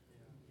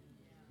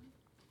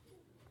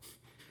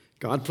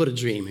 God put a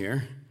dream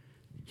here.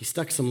 He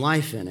stuck some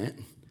life in it.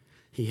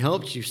 He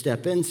helped you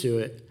step into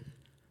it.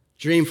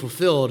 Dream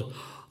fulfilled,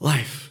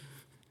 life.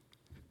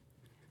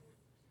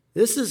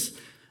 This is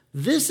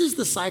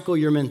the cycle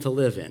you're meant to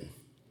live in.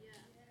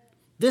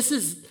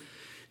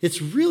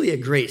 It's really a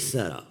great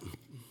setup.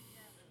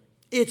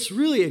 It's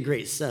really a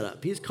great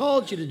setup. He's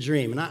called you to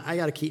dream, and I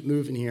got to keep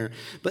moving here.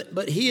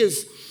 But he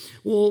is,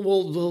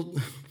 well,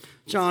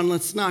 John,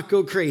 let's not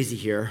go crazy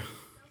here.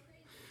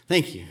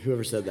 Thank you,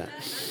 whoever said that.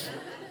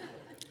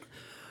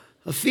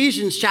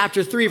 Ephesians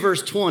chapter 3,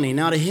 verse 20.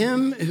 Now to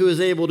him who is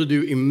able to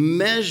do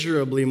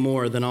immeasurably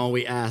more than all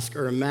we ask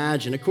or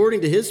imagine,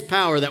 according to his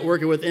power that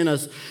worketh within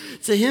us,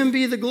 to him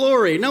be the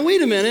glory. Now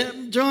wait a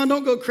minute, John,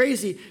 don't go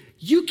crazy.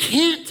 You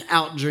can't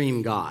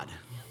outdream God.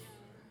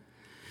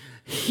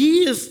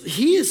 He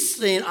is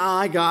saying,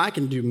 I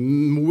can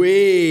do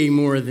way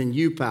more than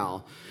you,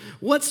 pal.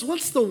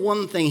 What's the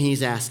one thing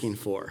he's asking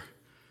for?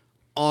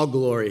 All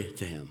glory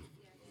to him.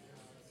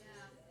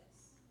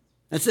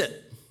 That's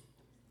it.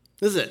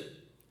 This is it.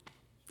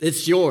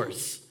 It's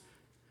yours.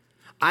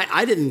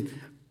 I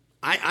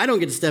don't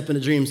get to step into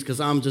dreams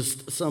because I'm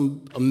just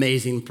some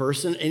amazing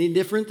person, any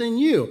different than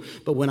you.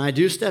 But when I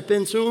do step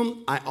into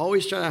them, I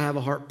always try to have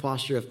a heart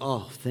posture of,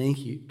 oh, thank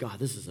you. God,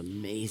 this is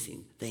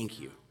amazing. Thank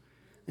you.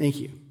 Thank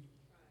you.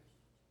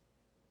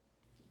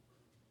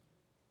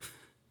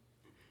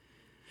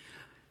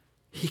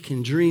 He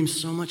can dream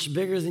so much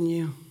bigger than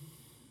you.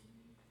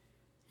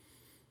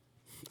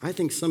 I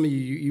think some of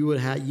you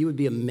would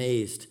be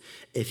amazed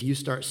if you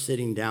start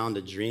sitting down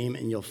to dream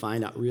and you'll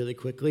find out really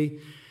quickly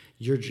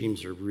your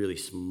dreams are really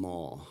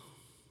small.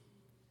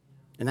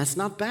 And that's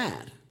not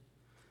bad.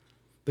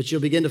 But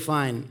you'll begin to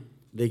find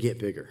they get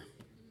bigger.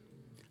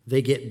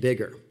 They get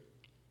bigger.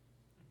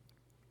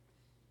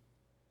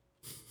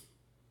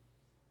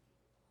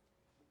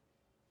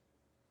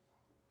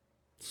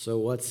 So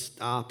what's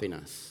stopping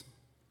us?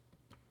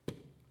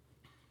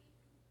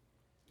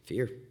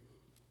 Fear.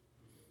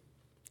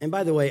 And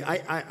by the way,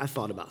 I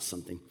thought about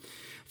something.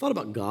 I thought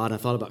about God. I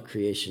thought about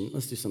creation.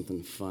 Let's do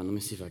something fun. Let me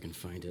see if I can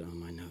find it on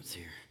my notes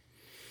here.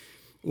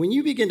 When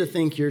you begin to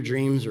think your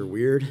dreams are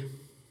weird,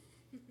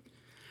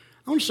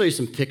 I want to show you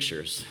some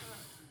pictures.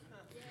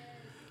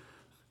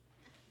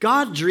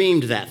 God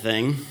dreamed that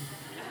thing.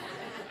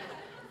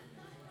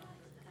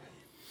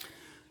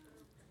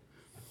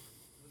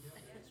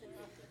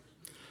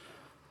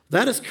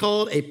 That is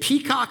called a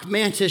peacock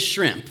mantis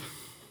shrimp.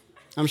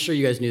 I'm sure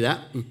you guys knew that.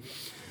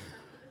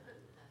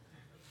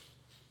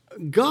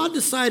 God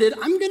decided,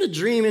 I'm going to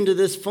dream into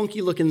this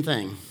funky looking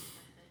thing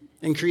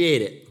and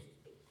create it.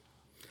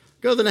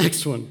 Go to the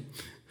next one.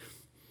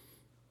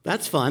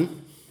 That's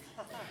fun.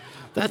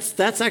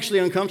 That's actually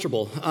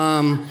uncomfortable.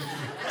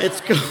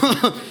 It's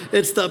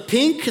the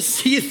pink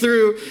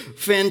see-through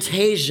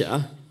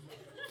Fantasia.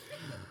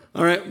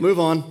 All right, move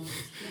on.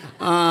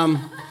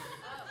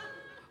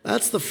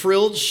 That's the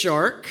frilled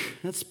shark.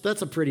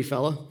 That's a pretty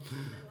fella.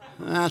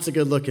 That's a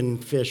good-looking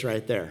fish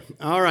right there.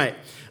 All right.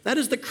 That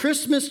is the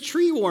Christmas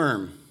tree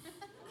worm.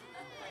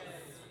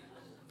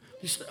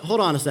 Just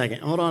hold on a second,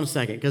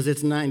 because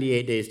it's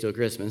 98 days till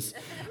Christmas.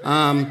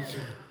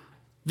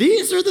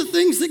 These are the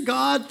things that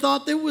God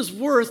thought that was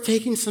worth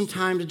taking some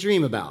time to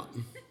dream about.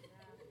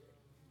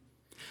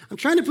 I'm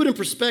trying to put in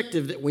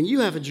perspective that when you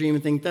have a dream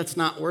and think that's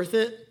not worth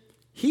it,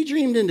 he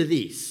dreamed into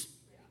these.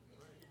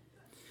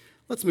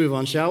 Let's move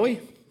on, shall we?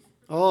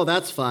 Oh,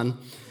 that's fun.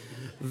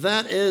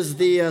 That is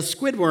the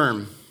squid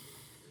worm.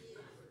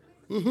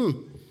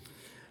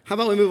 How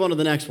about we move on to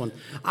the next one?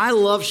 I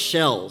love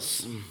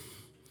shells.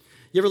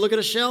 You ever look at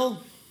a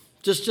shell?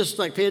 Just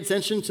like pay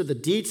attention to the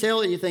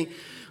detail and you think,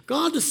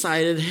 God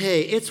decided,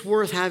 hey, it's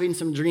worth having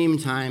some dream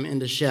time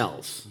into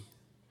shells.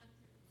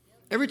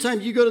 Every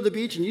time you go to the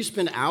beach and you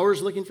spend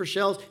hours looking for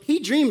shells, he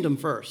dreamed them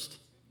first.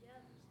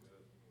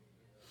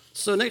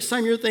 So next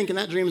time you're thinking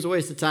that dream's a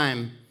waste of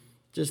time,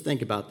 just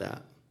think about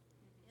that.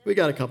 We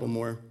got a couple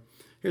more.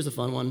 Here's a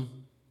fun one.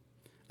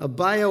 A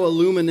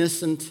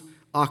bioluminescent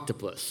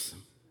octopus.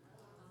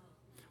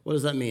 What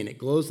does that mean? It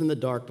glows in the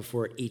dark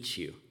before it eats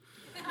you.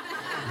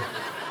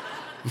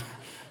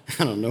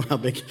 I don't know how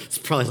big. It's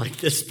probably like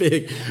this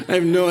big. I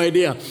have no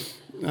idea.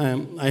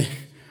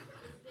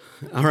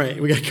 All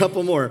right, we got a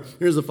couple more.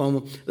 Here's a fun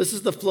one. This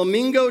is the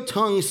flamingo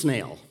tongue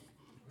snail.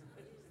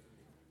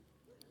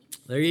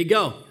 There you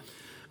go.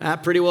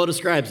 That pretty well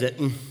describes it.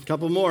 A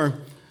couple more.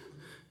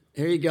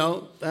 Here you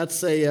go.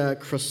 That's a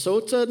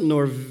Chrysota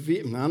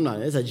norvegii. No, I'm not.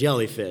 It's a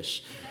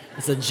jellyfish.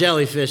 It's a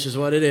jellyfish is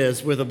what it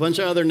is, with a bunch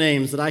of other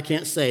names that I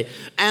can't say.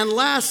 And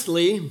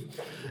lastly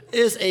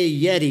is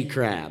a Yeti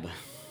crab.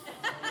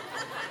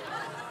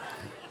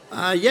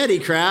 A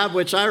Yeti crab,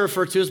 which I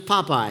refer to as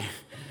Popeye.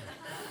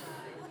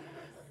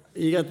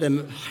 You got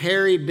them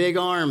hairy, big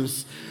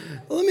arms.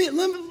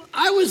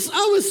 I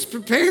was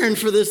preparing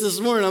for this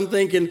morning. I'm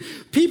thinking,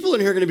 people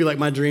in here are going to be like,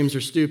 my dreams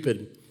are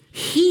stupid.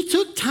 He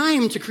took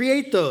time to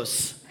create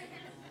those.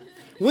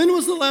 When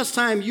was the last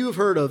time you've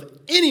heard of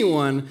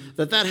anyone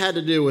that had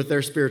to do with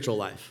their spiritual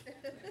life?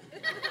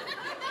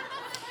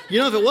 You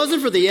know, if it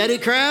wasn't for the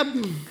Yeti crab,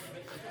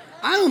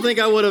 I don't think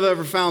I would have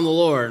ever found the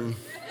Lord.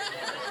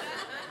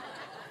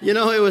 You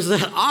know, it was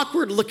that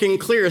awkward-looking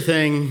clear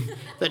thing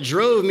that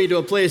drove me to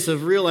a place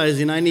of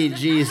realizing I need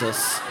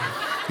Jesus.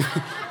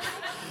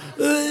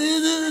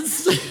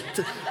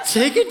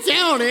 Take it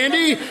down,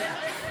 Andy.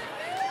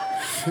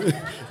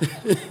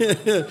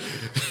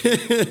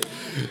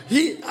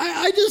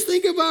 I just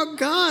think about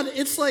God.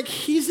 It's like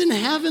he's in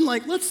heaven.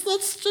 Like let's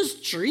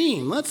just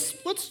dream.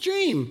 Let's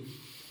dream.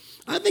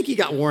 I think he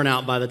got worn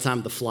out by the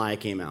time The Fly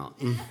came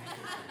out.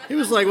 He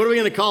was like, "What are we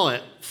going to call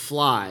it?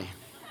 Fly."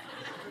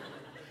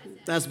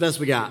 That's the best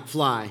we got.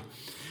 Fly.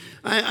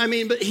 I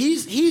mean, but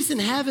he's in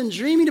heaven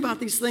dreaming about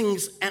these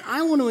things, and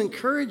I want to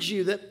encourage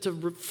you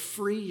to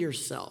free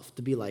yourself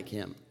to be like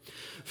him.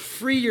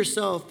 Free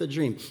yourself to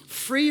dream.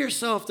 Free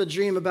yourself to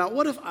dream about,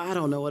 what if, I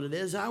don't know what it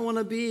is, I want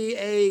to be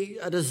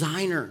a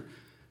designer.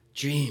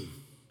 Dream.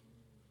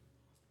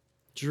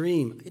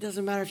 Dream. It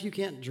doesn't matter if you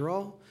can't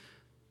draw.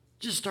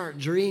 Just start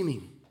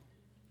dreaming.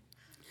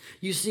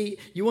 You see,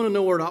 you want to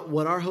know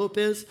what our hope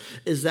is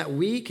that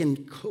we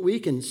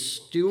can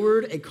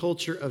steward a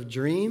culture of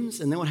dreams,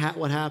 and then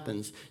what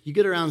happens? You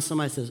get around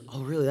somebody that says,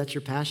 "Oh, really, that's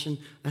your passion?"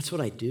 That's what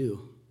I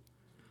do.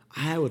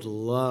 I would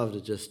love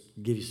to just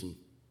give you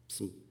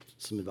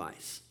some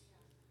advice.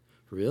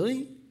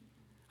 Really?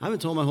 I've been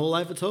told my whole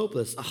life it's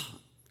hopeless. Oh,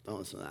 don't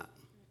listen to that.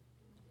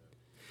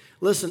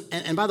 Listen,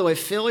 and by the way,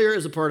 failure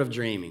is a part of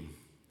dreaming.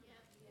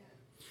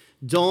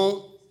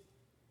 Don't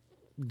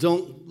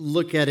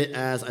look at it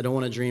as, I don't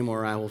want to dream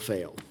or I will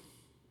fail.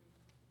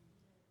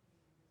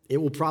 It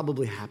will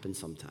probably happen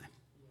sometime.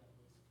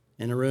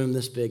 In a room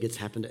this big, it's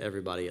happened to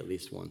everybody at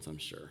least once, I'm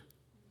sure.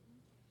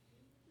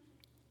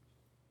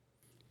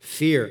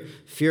 Fear.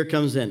 Fear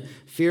comes in.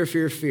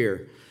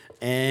 Fear.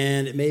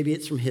 And maybe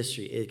it's from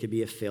history. It could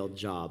be a failed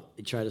job.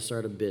 You try to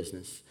start a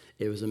business.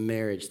 It was a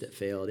marriage that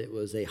failed. It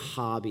was a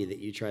hobby that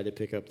you tried to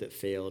pick up that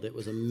failed. It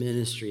was a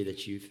ministry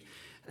that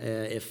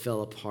it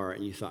fell apart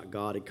and you thought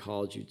God had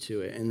called you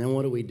to it. And then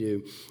what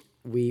do?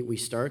 We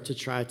start to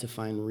try to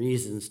find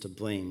reasons to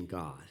blame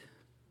God.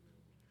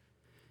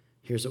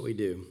 Here's what we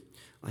do.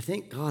 I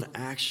think God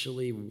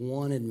actually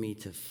wanted me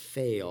to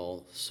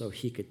fail so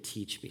he could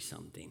teach me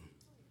something.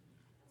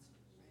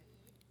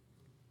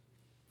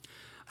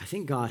 I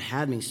think God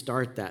had me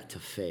start that to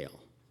fail.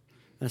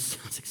 That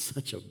sounds like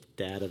such a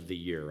dad of the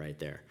year right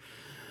there.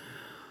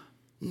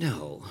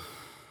 No.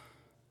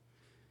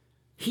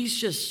 He's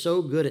just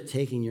so good at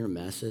taking your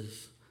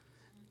messes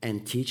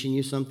and teaching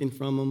you something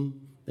from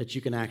them that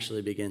you can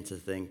actually begin to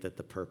think that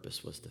the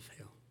purpose was to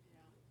fail.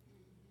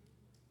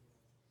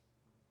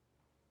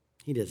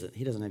 He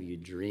doesn't have you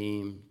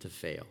dream to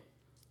fail.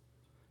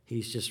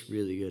 He's just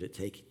really good at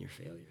taking your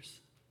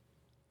failures.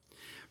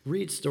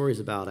 Read stories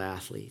about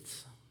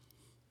athletes.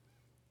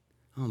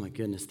 Oh my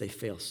goodness, they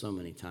fail so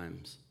many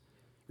times.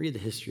 Read the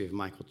history of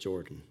Michael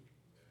Jordan,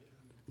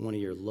 one of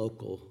your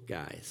local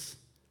guys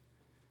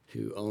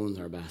who owns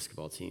our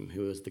basketball team,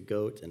 who is the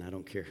GOAT, and I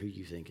don't care who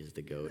you think is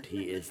the GOAT.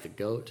 He is the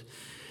GOAT.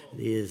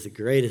 He is the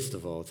greatest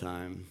of all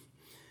time.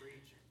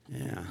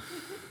 Yeah.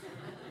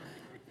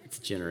 It's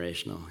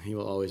generational. He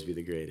will always be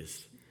the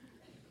greatest.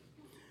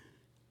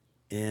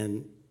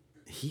 And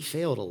he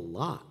failed a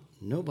lot.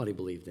 Nobody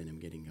believed in him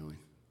getting going.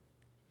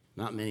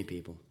 Not many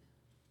people.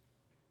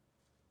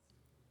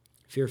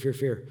 Fear.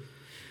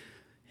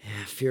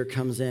 Yeah, fear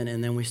comes in,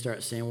 and then we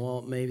start saying,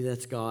 well, maybe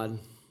that's God.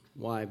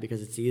 Why?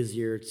 Because it's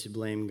easier to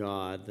blame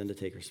God than to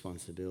take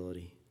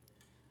responsibility.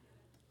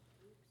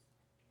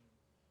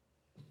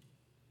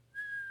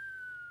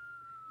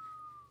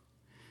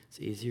 It's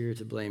easier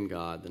to blame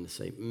God than to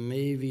say,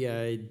 maybe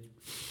I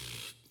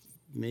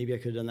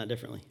could have done that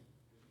differently.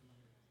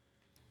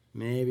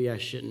 Maybe I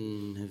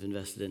shouldn't have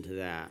invested into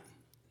that.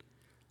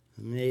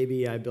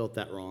 Maybe I built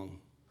that wrong.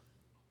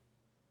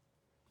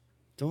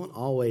 Don't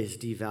always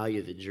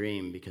devalue the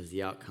dream because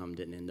the outcome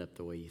didn't end up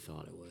the way you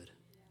thought it would.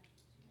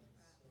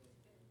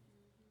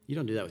 You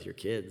don't do that with your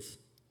kids.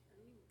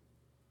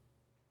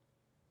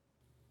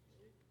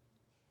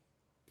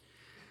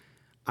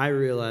 I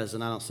realize,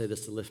 and I don't say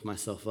this to lift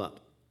myself up,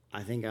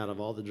 I think out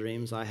of all the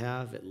dreams I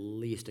have, at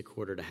least a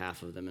quarter to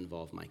half of them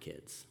involve my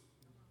kids.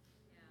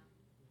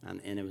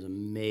 And it was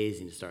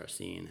amazing to start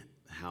seeing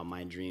how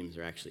my dreams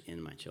are actually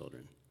in my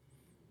children.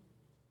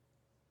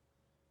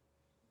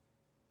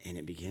 And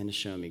it began to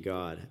show me,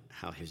 God,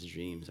 how his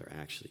dreams are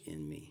actually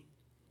in me.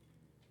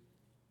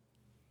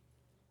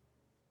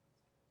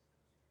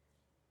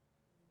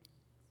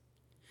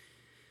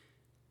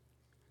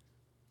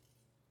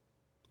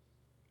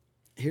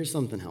 Here's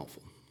something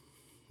helpful.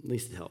 At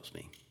least it helps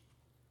me.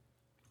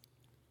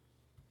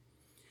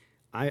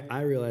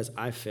 I realize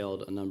I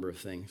failed a number of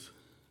things.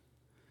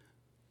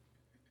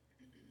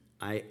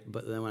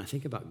 But then when I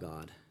think about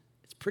God,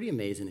 it's pretty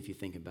amazing if you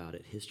think about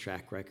it. His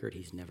track record,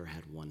 he's never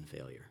had one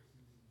failure.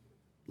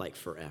 Like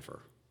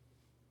forever.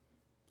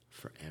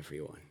 For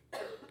everyone.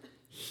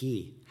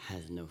 He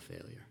has no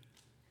failure.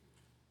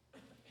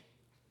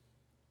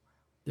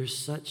 There's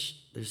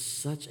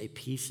such a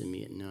peace in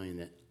me in knowing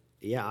that,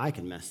 yeah, I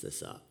can mess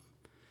this up,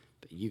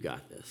 but you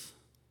got this.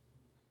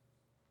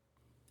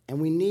 And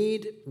we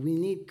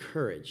need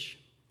courage.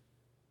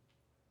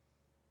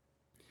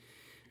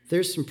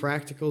 There's some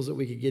practicals that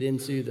we could get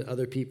into that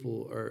other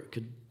people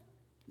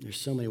there's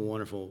so many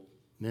wonderful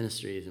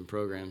ministries and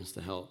programs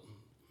to help.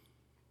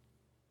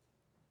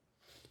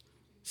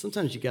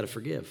 Sometimes you got to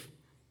forgive.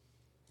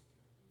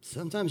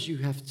 Sometimes you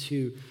have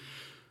to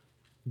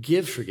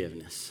give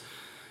forgiveness.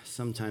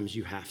 Sometimes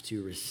you have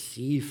to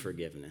receive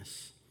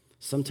forgiveness.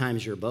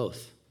 Sometimes you're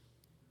both.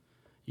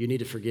 You need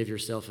to forgive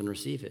yourself and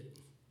receive it.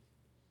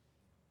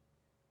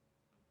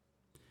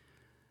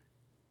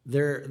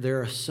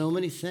 There are so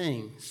many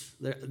things.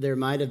 There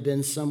might have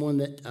been someone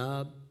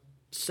that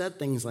said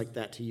things like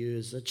that to you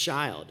as a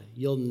child.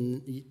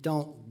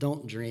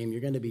 Don't dream.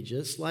 You're going to be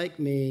just like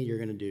me. You're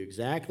going to do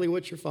exactly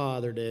what your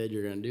father did.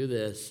 You're going to do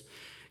this.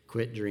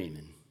 Quit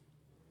dreaming.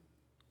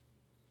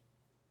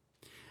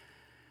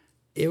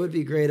 It would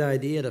be a great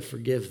idea to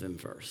forgive them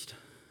first.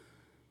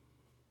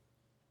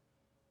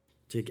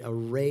 To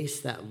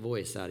erase that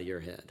voice out of your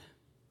head.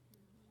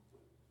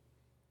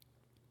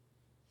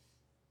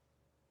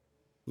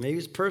 Maybe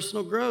it's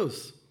personal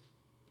growth.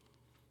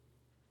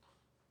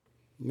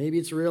 Maybe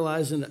it's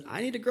realizing that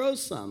I need to grow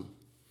some.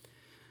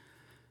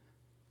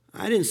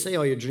 I didn't say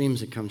all your dreams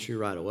would come true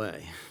right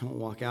away. Don't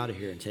walk out of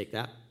here and take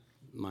that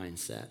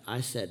mindset. I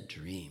said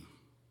dream.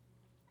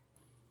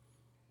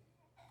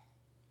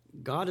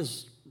 God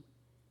is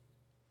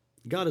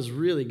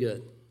really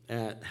good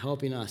at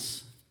helping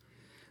us,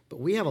 but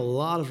we have a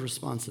lot of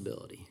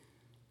responsibility.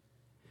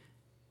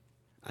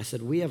 I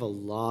said we have a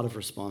lot of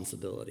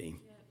responsibility.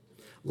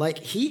 Like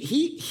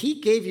he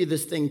gave you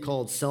this thing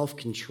called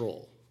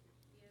self-control.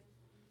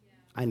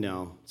 I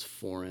know, it's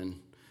foreign,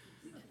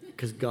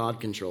 because God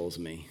controls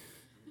me.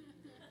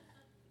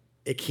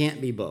 It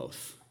can't be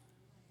both.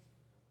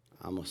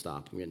 I'm going to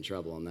stop. I'm getting in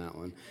trouble on that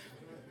one.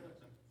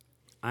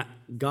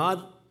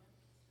 God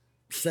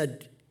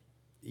said,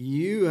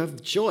 you have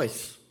the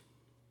choice.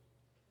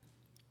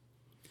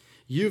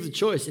 You have the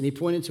choice. And he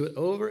pointed to it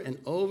over and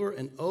over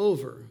and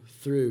over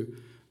through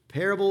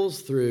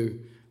parables,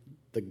 through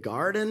the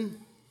garden.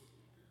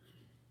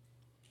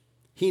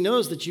 He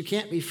knows that you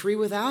can't be free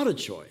without a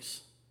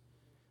choice.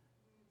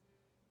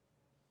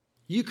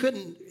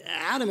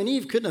 Adam and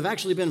Eve couldn't have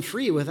actually been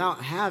free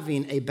without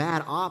having a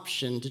bad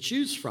option to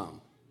choose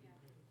from.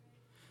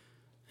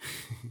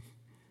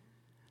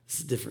 This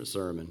is a different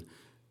sermon,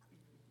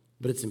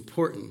 but it's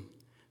important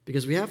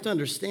because we have to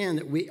understand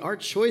that our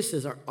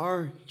choices are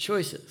our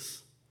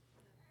choices.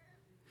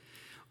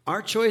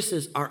 Our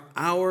choices are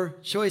our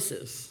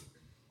choices.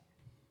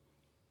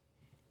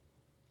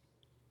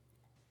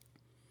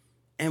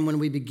 And when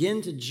we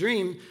begin to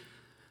dream,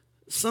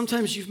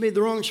 sometimes you've made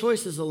the wrong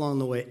choices along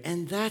the way,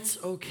 and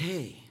that's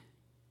okay.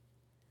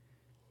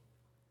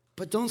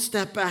 But don't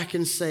step back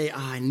and say,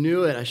 I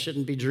knew it, I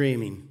shouldn't be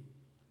dreaming.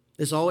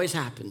 This always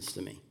happens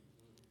to me.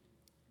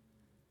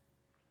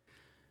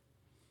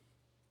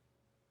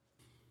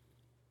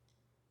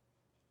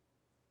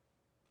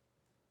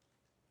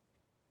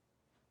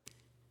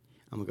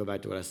 I'm going to go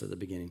back to what I said at the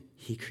beginning.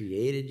 He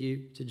created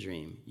you to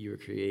dream. You were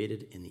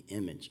created in the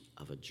image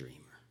of a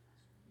dreamer.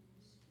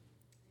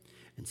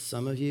 And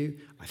some of you,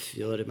 I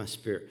feel it in my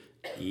spirit,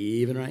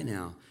 even right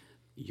now,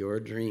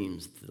 your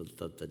dreams,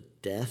 the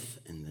death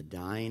and the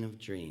dying of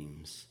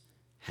dreams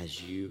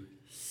has you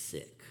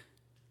sick.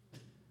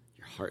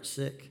 Your heart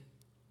sick.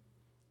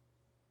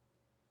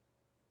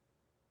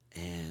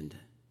 And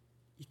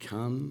you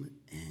come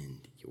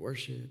and you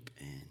worship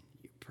and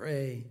you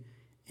pray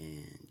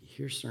and you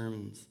hear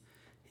sermons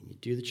and you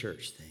do the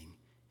church thing.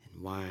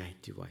 And why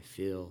do I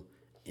feel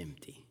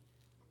empty?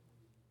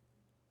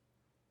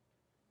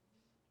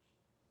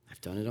 I've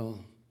done it all.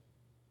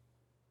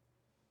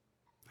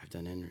 I've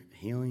done inner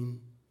healing.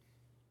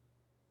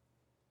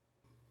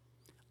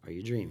 Are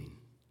you dreaming?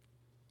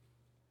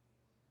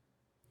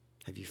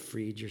 Have you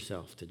freed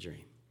yourself to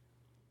dream?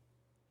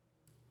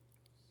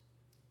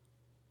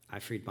 I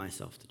freed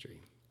myself to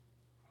dream.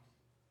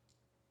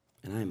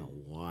 And I am a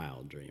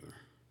wild dreamer.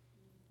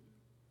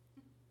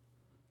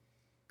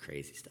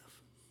 Crazy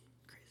stuff.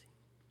 Crazy.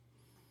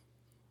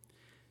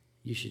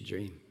 You should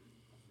dream.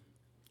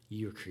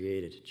 You were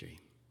created to dream.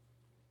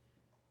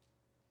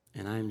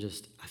 And I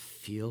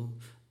feel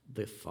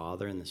the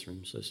Father in this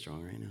room so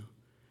strong right now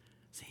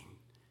saying,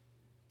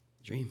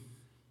 dream.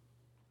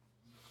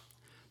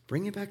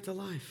 Bring it back to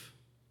life.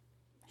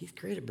 He's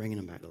great at bringing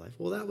them back to life.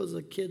 Well, that was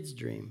a kid's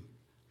dream.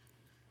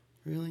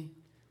 Really?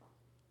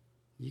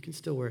 You can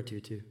still wear a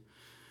tutu.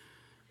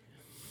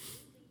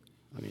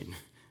 I mean,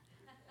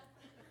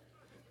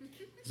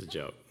 it's a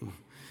joke.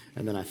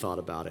 And then I thought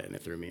about it and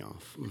it threw me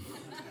off.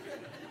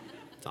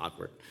 It's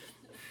awkward.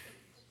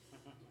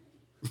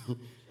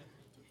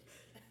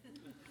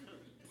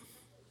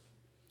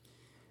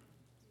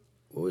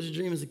 What was your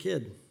dream as a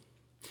kid?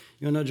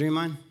 You want to know a dream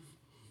of mine?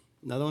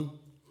 Another one?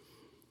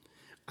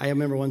 I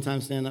remember one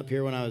time standing up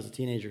here when I was a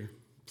teenager,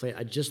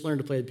 I just learned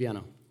to play the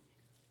piano.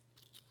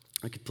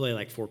 I could play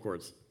like 4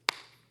 chords.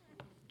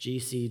 G,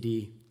 C,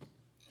 D.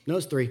 No,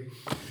 it's 3.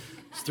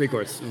 It's 3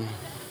 chords.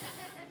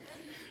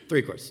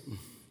 3 chords.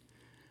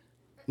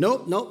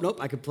 Nope.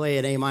 I could play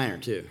an A minor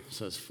too.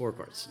 So it's 4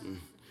 chords.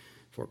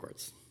 4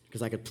 chords.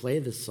 Because I could play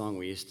this song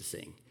we used to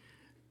sing.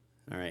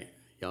 All right,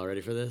 y'all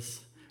ready for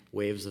this?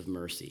 Waves of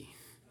Mercy.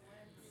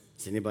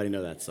 Does anybody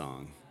know that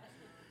song?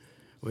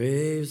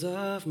 Waves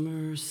of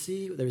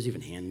mercy. There's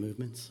even hand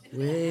movements.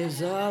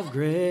 Waves of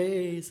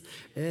grace.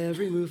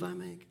 Every move I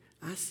make,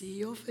 I see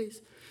your face.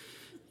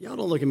 Y'all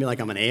don't look at me like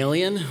I'm an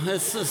alien. It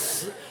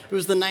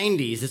was the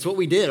 90s. It's what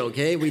we did,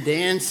 okay? We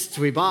danced,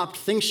 we bopped.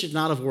 Things should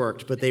not have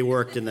worked, but they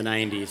worked in the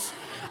 90s.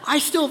 I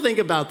still think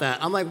about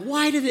that. I'm like,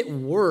 why did it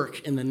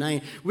work in the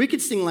 90s? We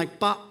could sing like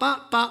bop,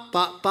 bop, bop,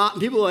 bop, bop,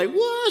 and people are like,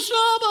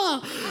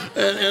 washaba!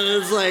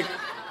 And it's like,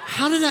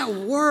 how did that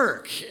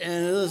work?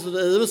 And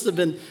it must have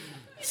been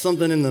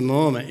something in the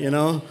moment, you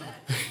know?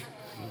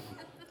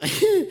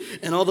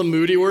 And all the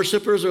moody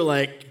worshipers are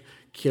like,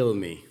 kill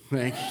me.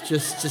 Like,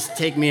 just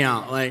take me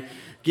out. Like,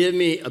 give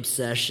me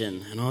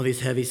Obsession and all these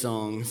heavy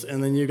songs.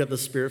 And then you got the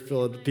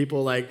spirit-filled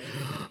people like,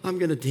 I'm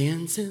going to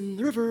dance in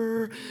the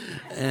river.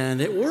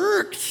 And it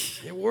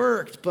worked. It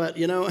worked. But,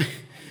 you know,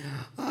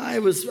 I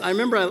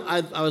remember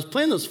I was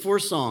playing those 4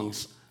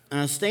 songs. And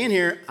I was staying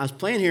here. I was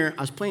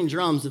playing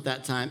drums at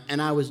that time.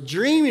 And I was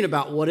dreaming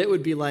about what it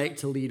would be like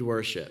to lead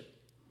worship.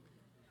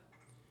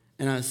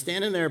 And I was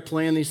standing there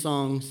playing these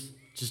songs,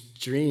 just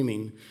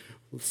dreaming,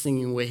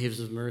 singing waves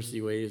of mercy,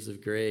 waves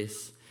of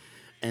grace,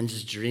 and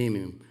just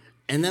dreaming.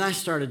 And then I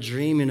started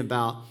dreaming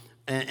about,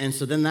 and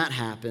so then that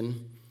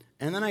happened.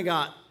 And then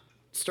I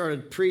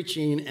started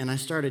preaching, and I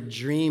started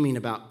dreaming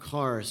about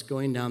cars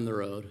going down the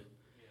road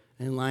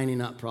and lining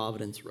up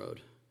Providence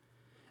Road.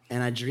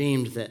 And I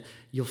dreamed that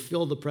you'll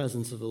feel the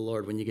presence of the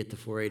Lord when you get to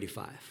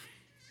 485.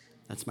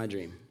 That's my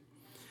dream.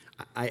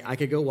 I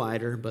could go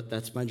wider, but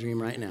that's my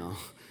dream right now.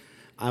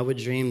 I would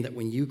dream that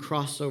when you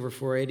cross over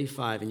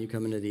 485 and you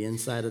come into the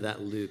inside of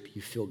that loop,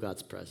 you feel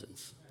God's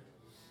presence.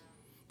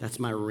 That's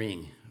my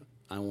ring.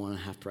 I want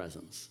to have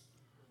presence.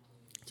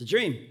 It's a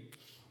dream.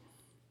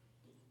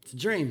 It's a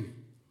dream.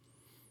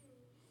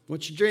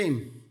 What's your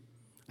dream?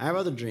 I have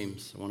other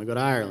dreams. I want to go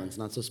to Ireland. It's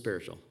not so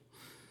spiritual.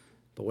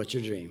 But what's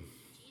your dream?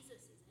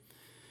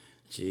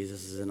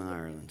 Jesus is in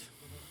Ireland.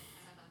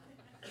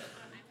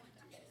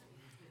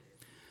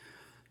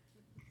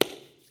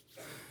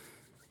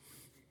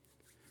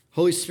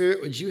 Holy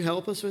Spirit, would you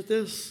help us with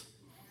this?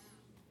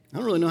 I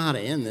don't really know how to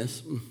end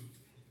this.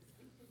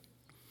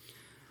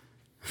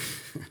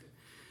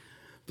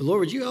 But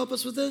Lord, would you help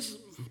us with this?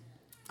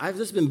 This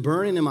has been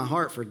burning in my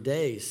heart for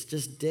days,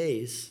 just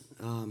days.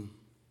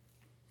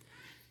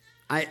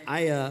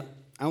 I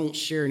won't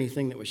share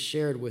anything that was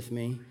shared with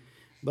me,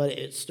 but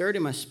it stirred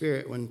in my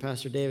spirit when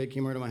Pastor David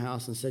came over to my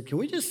house and said, can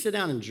we just sit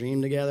down and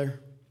dream together?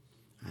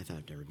 I thought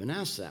I'd never been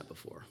asked that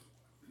before.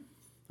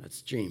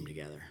 Let's dream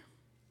together.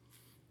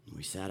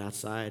 We sat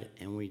outside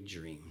and we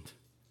dreamed.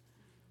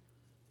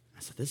 I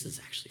said, this is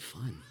actually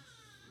fun.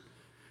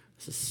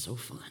 This is so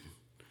fun.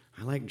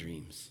 I like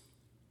dreams.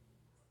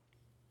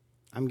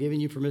 I'm giving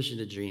you permission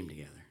to dream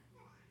together.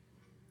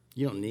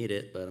 You don't need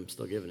it, but I'm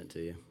still giving it to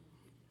you.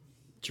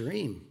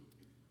 Dream.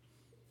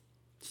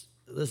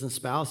 Listen,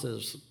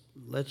 spouses,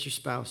 let your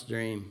spouse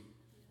dream.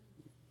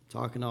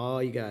 Talking to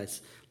all you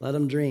guys. Let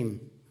them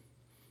dream.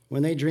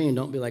 When they dream,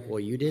 don't be like, well,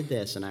 you did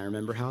this, and I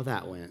remember how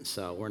that went,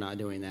 so we're not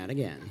doing that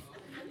again.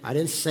 I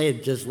didn't say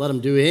just let them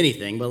do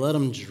anything, but let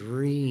them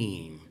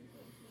dream.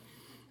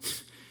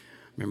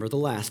 Remember the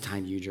last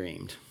time you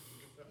dreamed.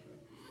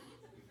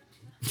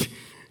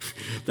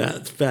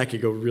 That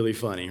could go really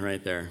funny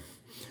right there.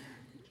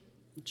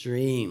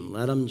 Dream.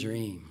 Let them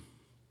dream.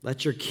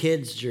 Let your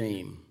kids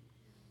dream.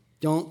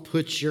 Don't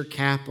put your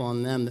cap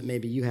on them that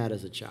maybe you had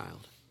as a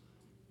child.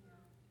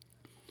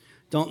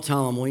 Don't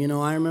tell them, well, you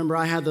know, I remember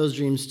I had those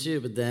dreams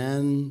too, but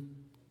then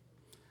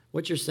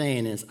what you're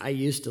saying is, I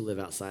used to live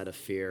outside of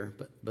fear,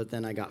 but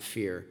then I got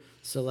fear.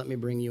 So let me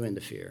bring you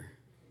into fear.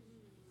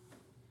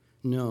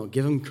 No,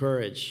 give them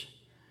courage.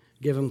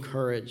 Give them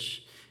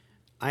courage.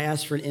 I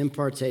ask for an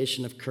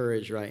impartation of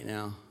courage right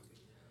now.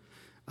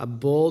 A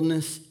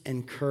boldness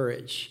and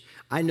courage.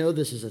 I know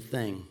this is a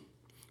thing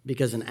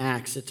because in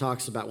Acts, it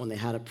talks about when they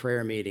had a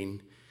prayer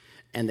meeting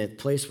and the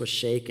place was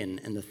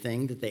shaken, and the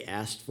thing that they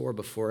asked for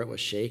before it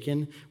was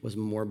shaken was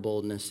more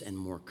boldness and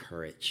more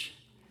courage.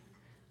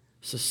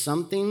 So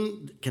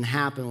something can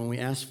happen when we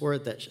ask for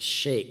it that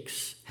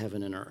shakes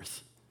heaven and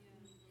earth.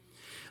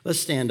 Let's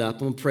stand up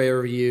and we'll pray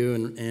over you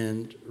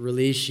and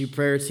release you.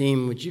 Prayer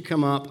team, would you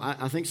come up?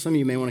 I think some of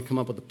you may want to come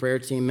up with a prayer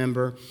team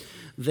member.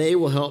 They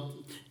will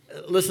help.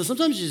 Listen,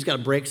 sometimes you just got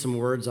to break some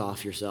words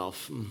off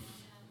yourself.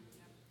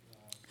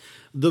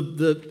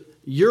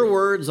 Your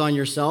words on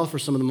yourself are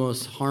some of the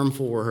most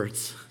harmful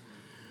words.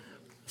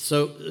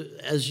 So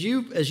as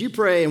you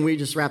pray and we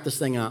just wrap this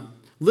thing up,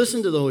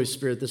 listen to the Holy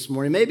Spirit this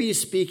morning. Maybe He's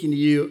speaking to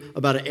you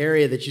about an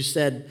area that you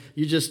said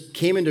you just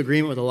came into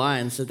agreement with a lie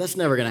and said, that's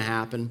never going to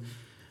happen.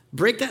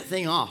 break that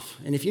thing off.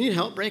 And if you need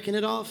help breaking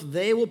it off,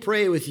 they will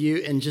pray with you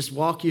and just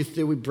walk you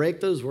through. We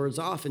break those words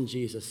off in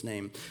Jesus'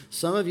 name.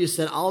 Some of you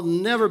said, I'll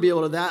never be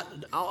able to that.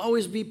 I'll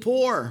always be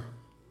poor.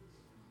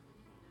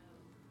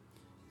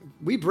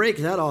 We break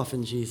that off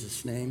in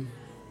Jesus' name.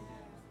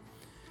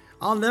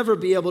 I'll never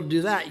be able to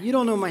do that. You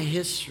don't know my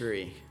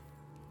history.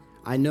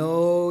 I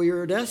know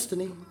your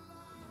destiny.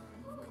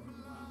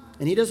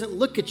 And he doesn't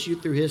look at you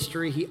through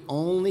history. He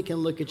only can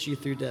look at you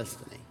through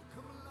destiny.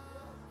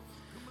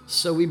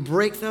 So we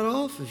break that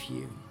off of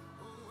you.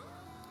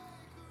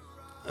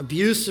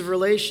 Abusive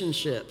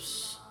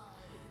relationships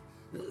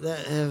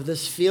that have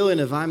this feeling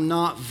of I'm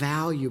not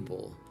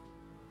valuable.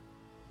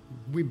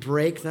 We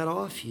break that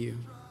off you.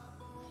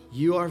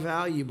 You are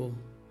valuable.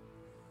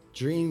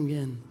 Dream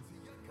again.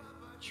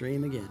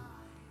 Dream again.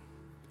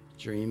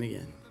 Dream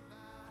again.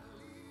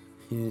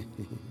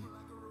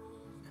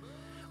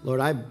 Lord,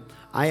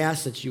 I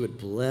ask that you would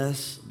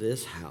bless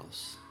this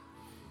house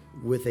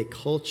with a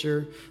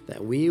culture,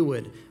 that we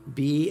would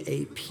be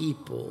a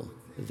people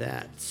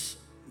that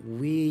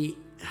we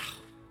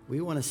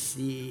want to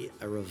see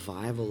a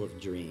revival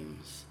of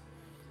dreams.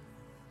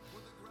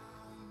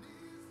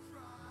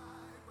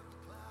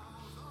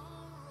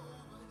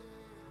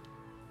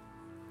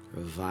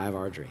 Revive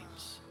our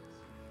dreams.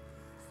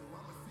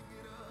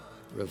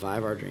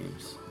 Revive our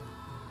dreams.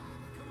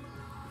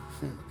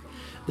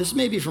 This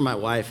may be for my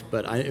wife,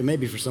 but it may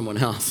be for someone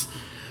else.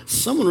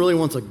 Someone really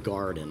wants a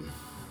garden.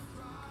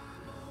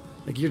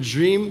 Like your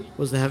dream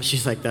was to have,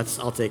 she's like,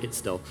 I'll take it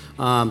still.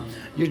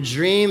 Your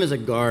dream is a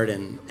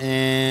garden,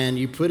 and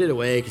you put it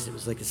away because it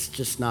was like, it's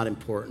just not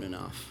important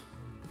enough.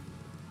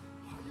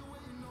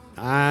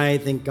 I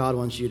think God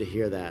wants you to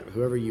hear that,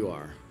 whoever you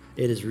are.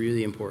 It is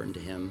really important to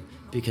him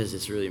because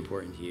it's really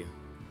important to you.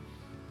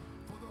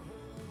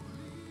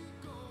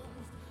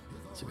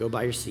 So go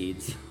buy your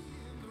seeds.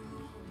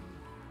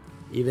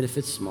 Even if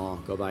it's small,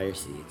 go buy your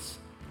seeds.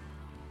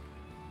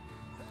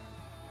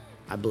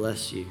 I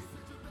bless you.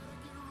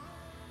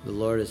 The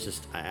Lord is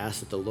just, I ask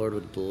that the Lord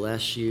would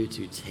bless you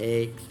to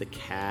take the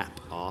cap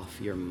off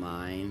your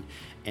mind.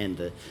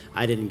 And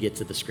I didn't get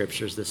to the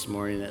scriptures this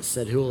morning that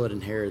said, who will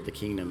inherit the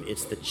kingdom?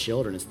 It's the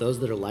children. It's those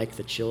that are like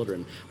the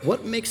children.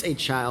 What makes a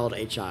child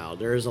a child?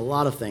 There's a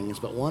lot of things,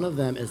 but one of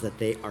them is that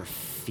they are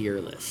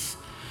fearless.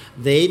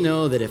 They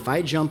know that if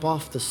I jump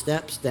off the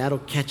steps, Dad'll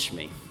catch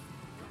me.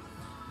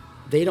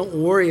 They don't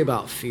worry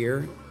about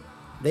fear.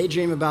 They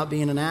dream about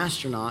being an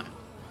astronaut.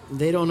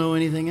 They don't know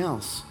anything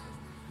else.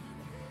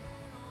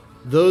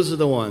 Those are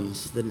the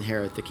ones that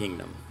inherit the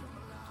kingdom.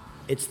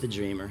 It's the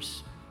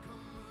dreamers.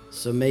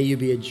 So may you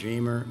be a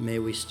dreamer. May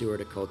we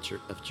steward a culture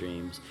of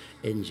dreams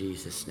in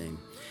Jesus' name.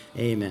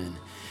 Amen.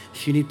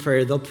 If you need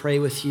prayer, they'll pray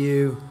with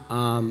you,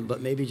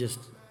 but maybe just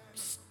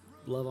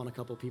love on a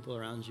couple people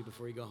around you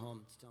before you go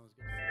home.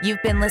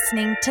 You've been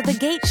listening to the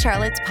Gate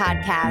Charlotte's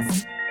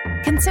podcast.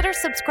 Consider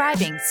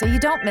subscribing so you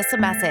don't miss a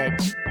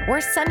message,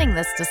 or sending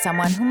this to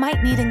someone who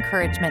might need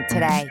encouragement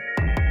today.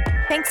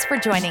 Thanks for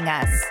joining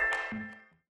us.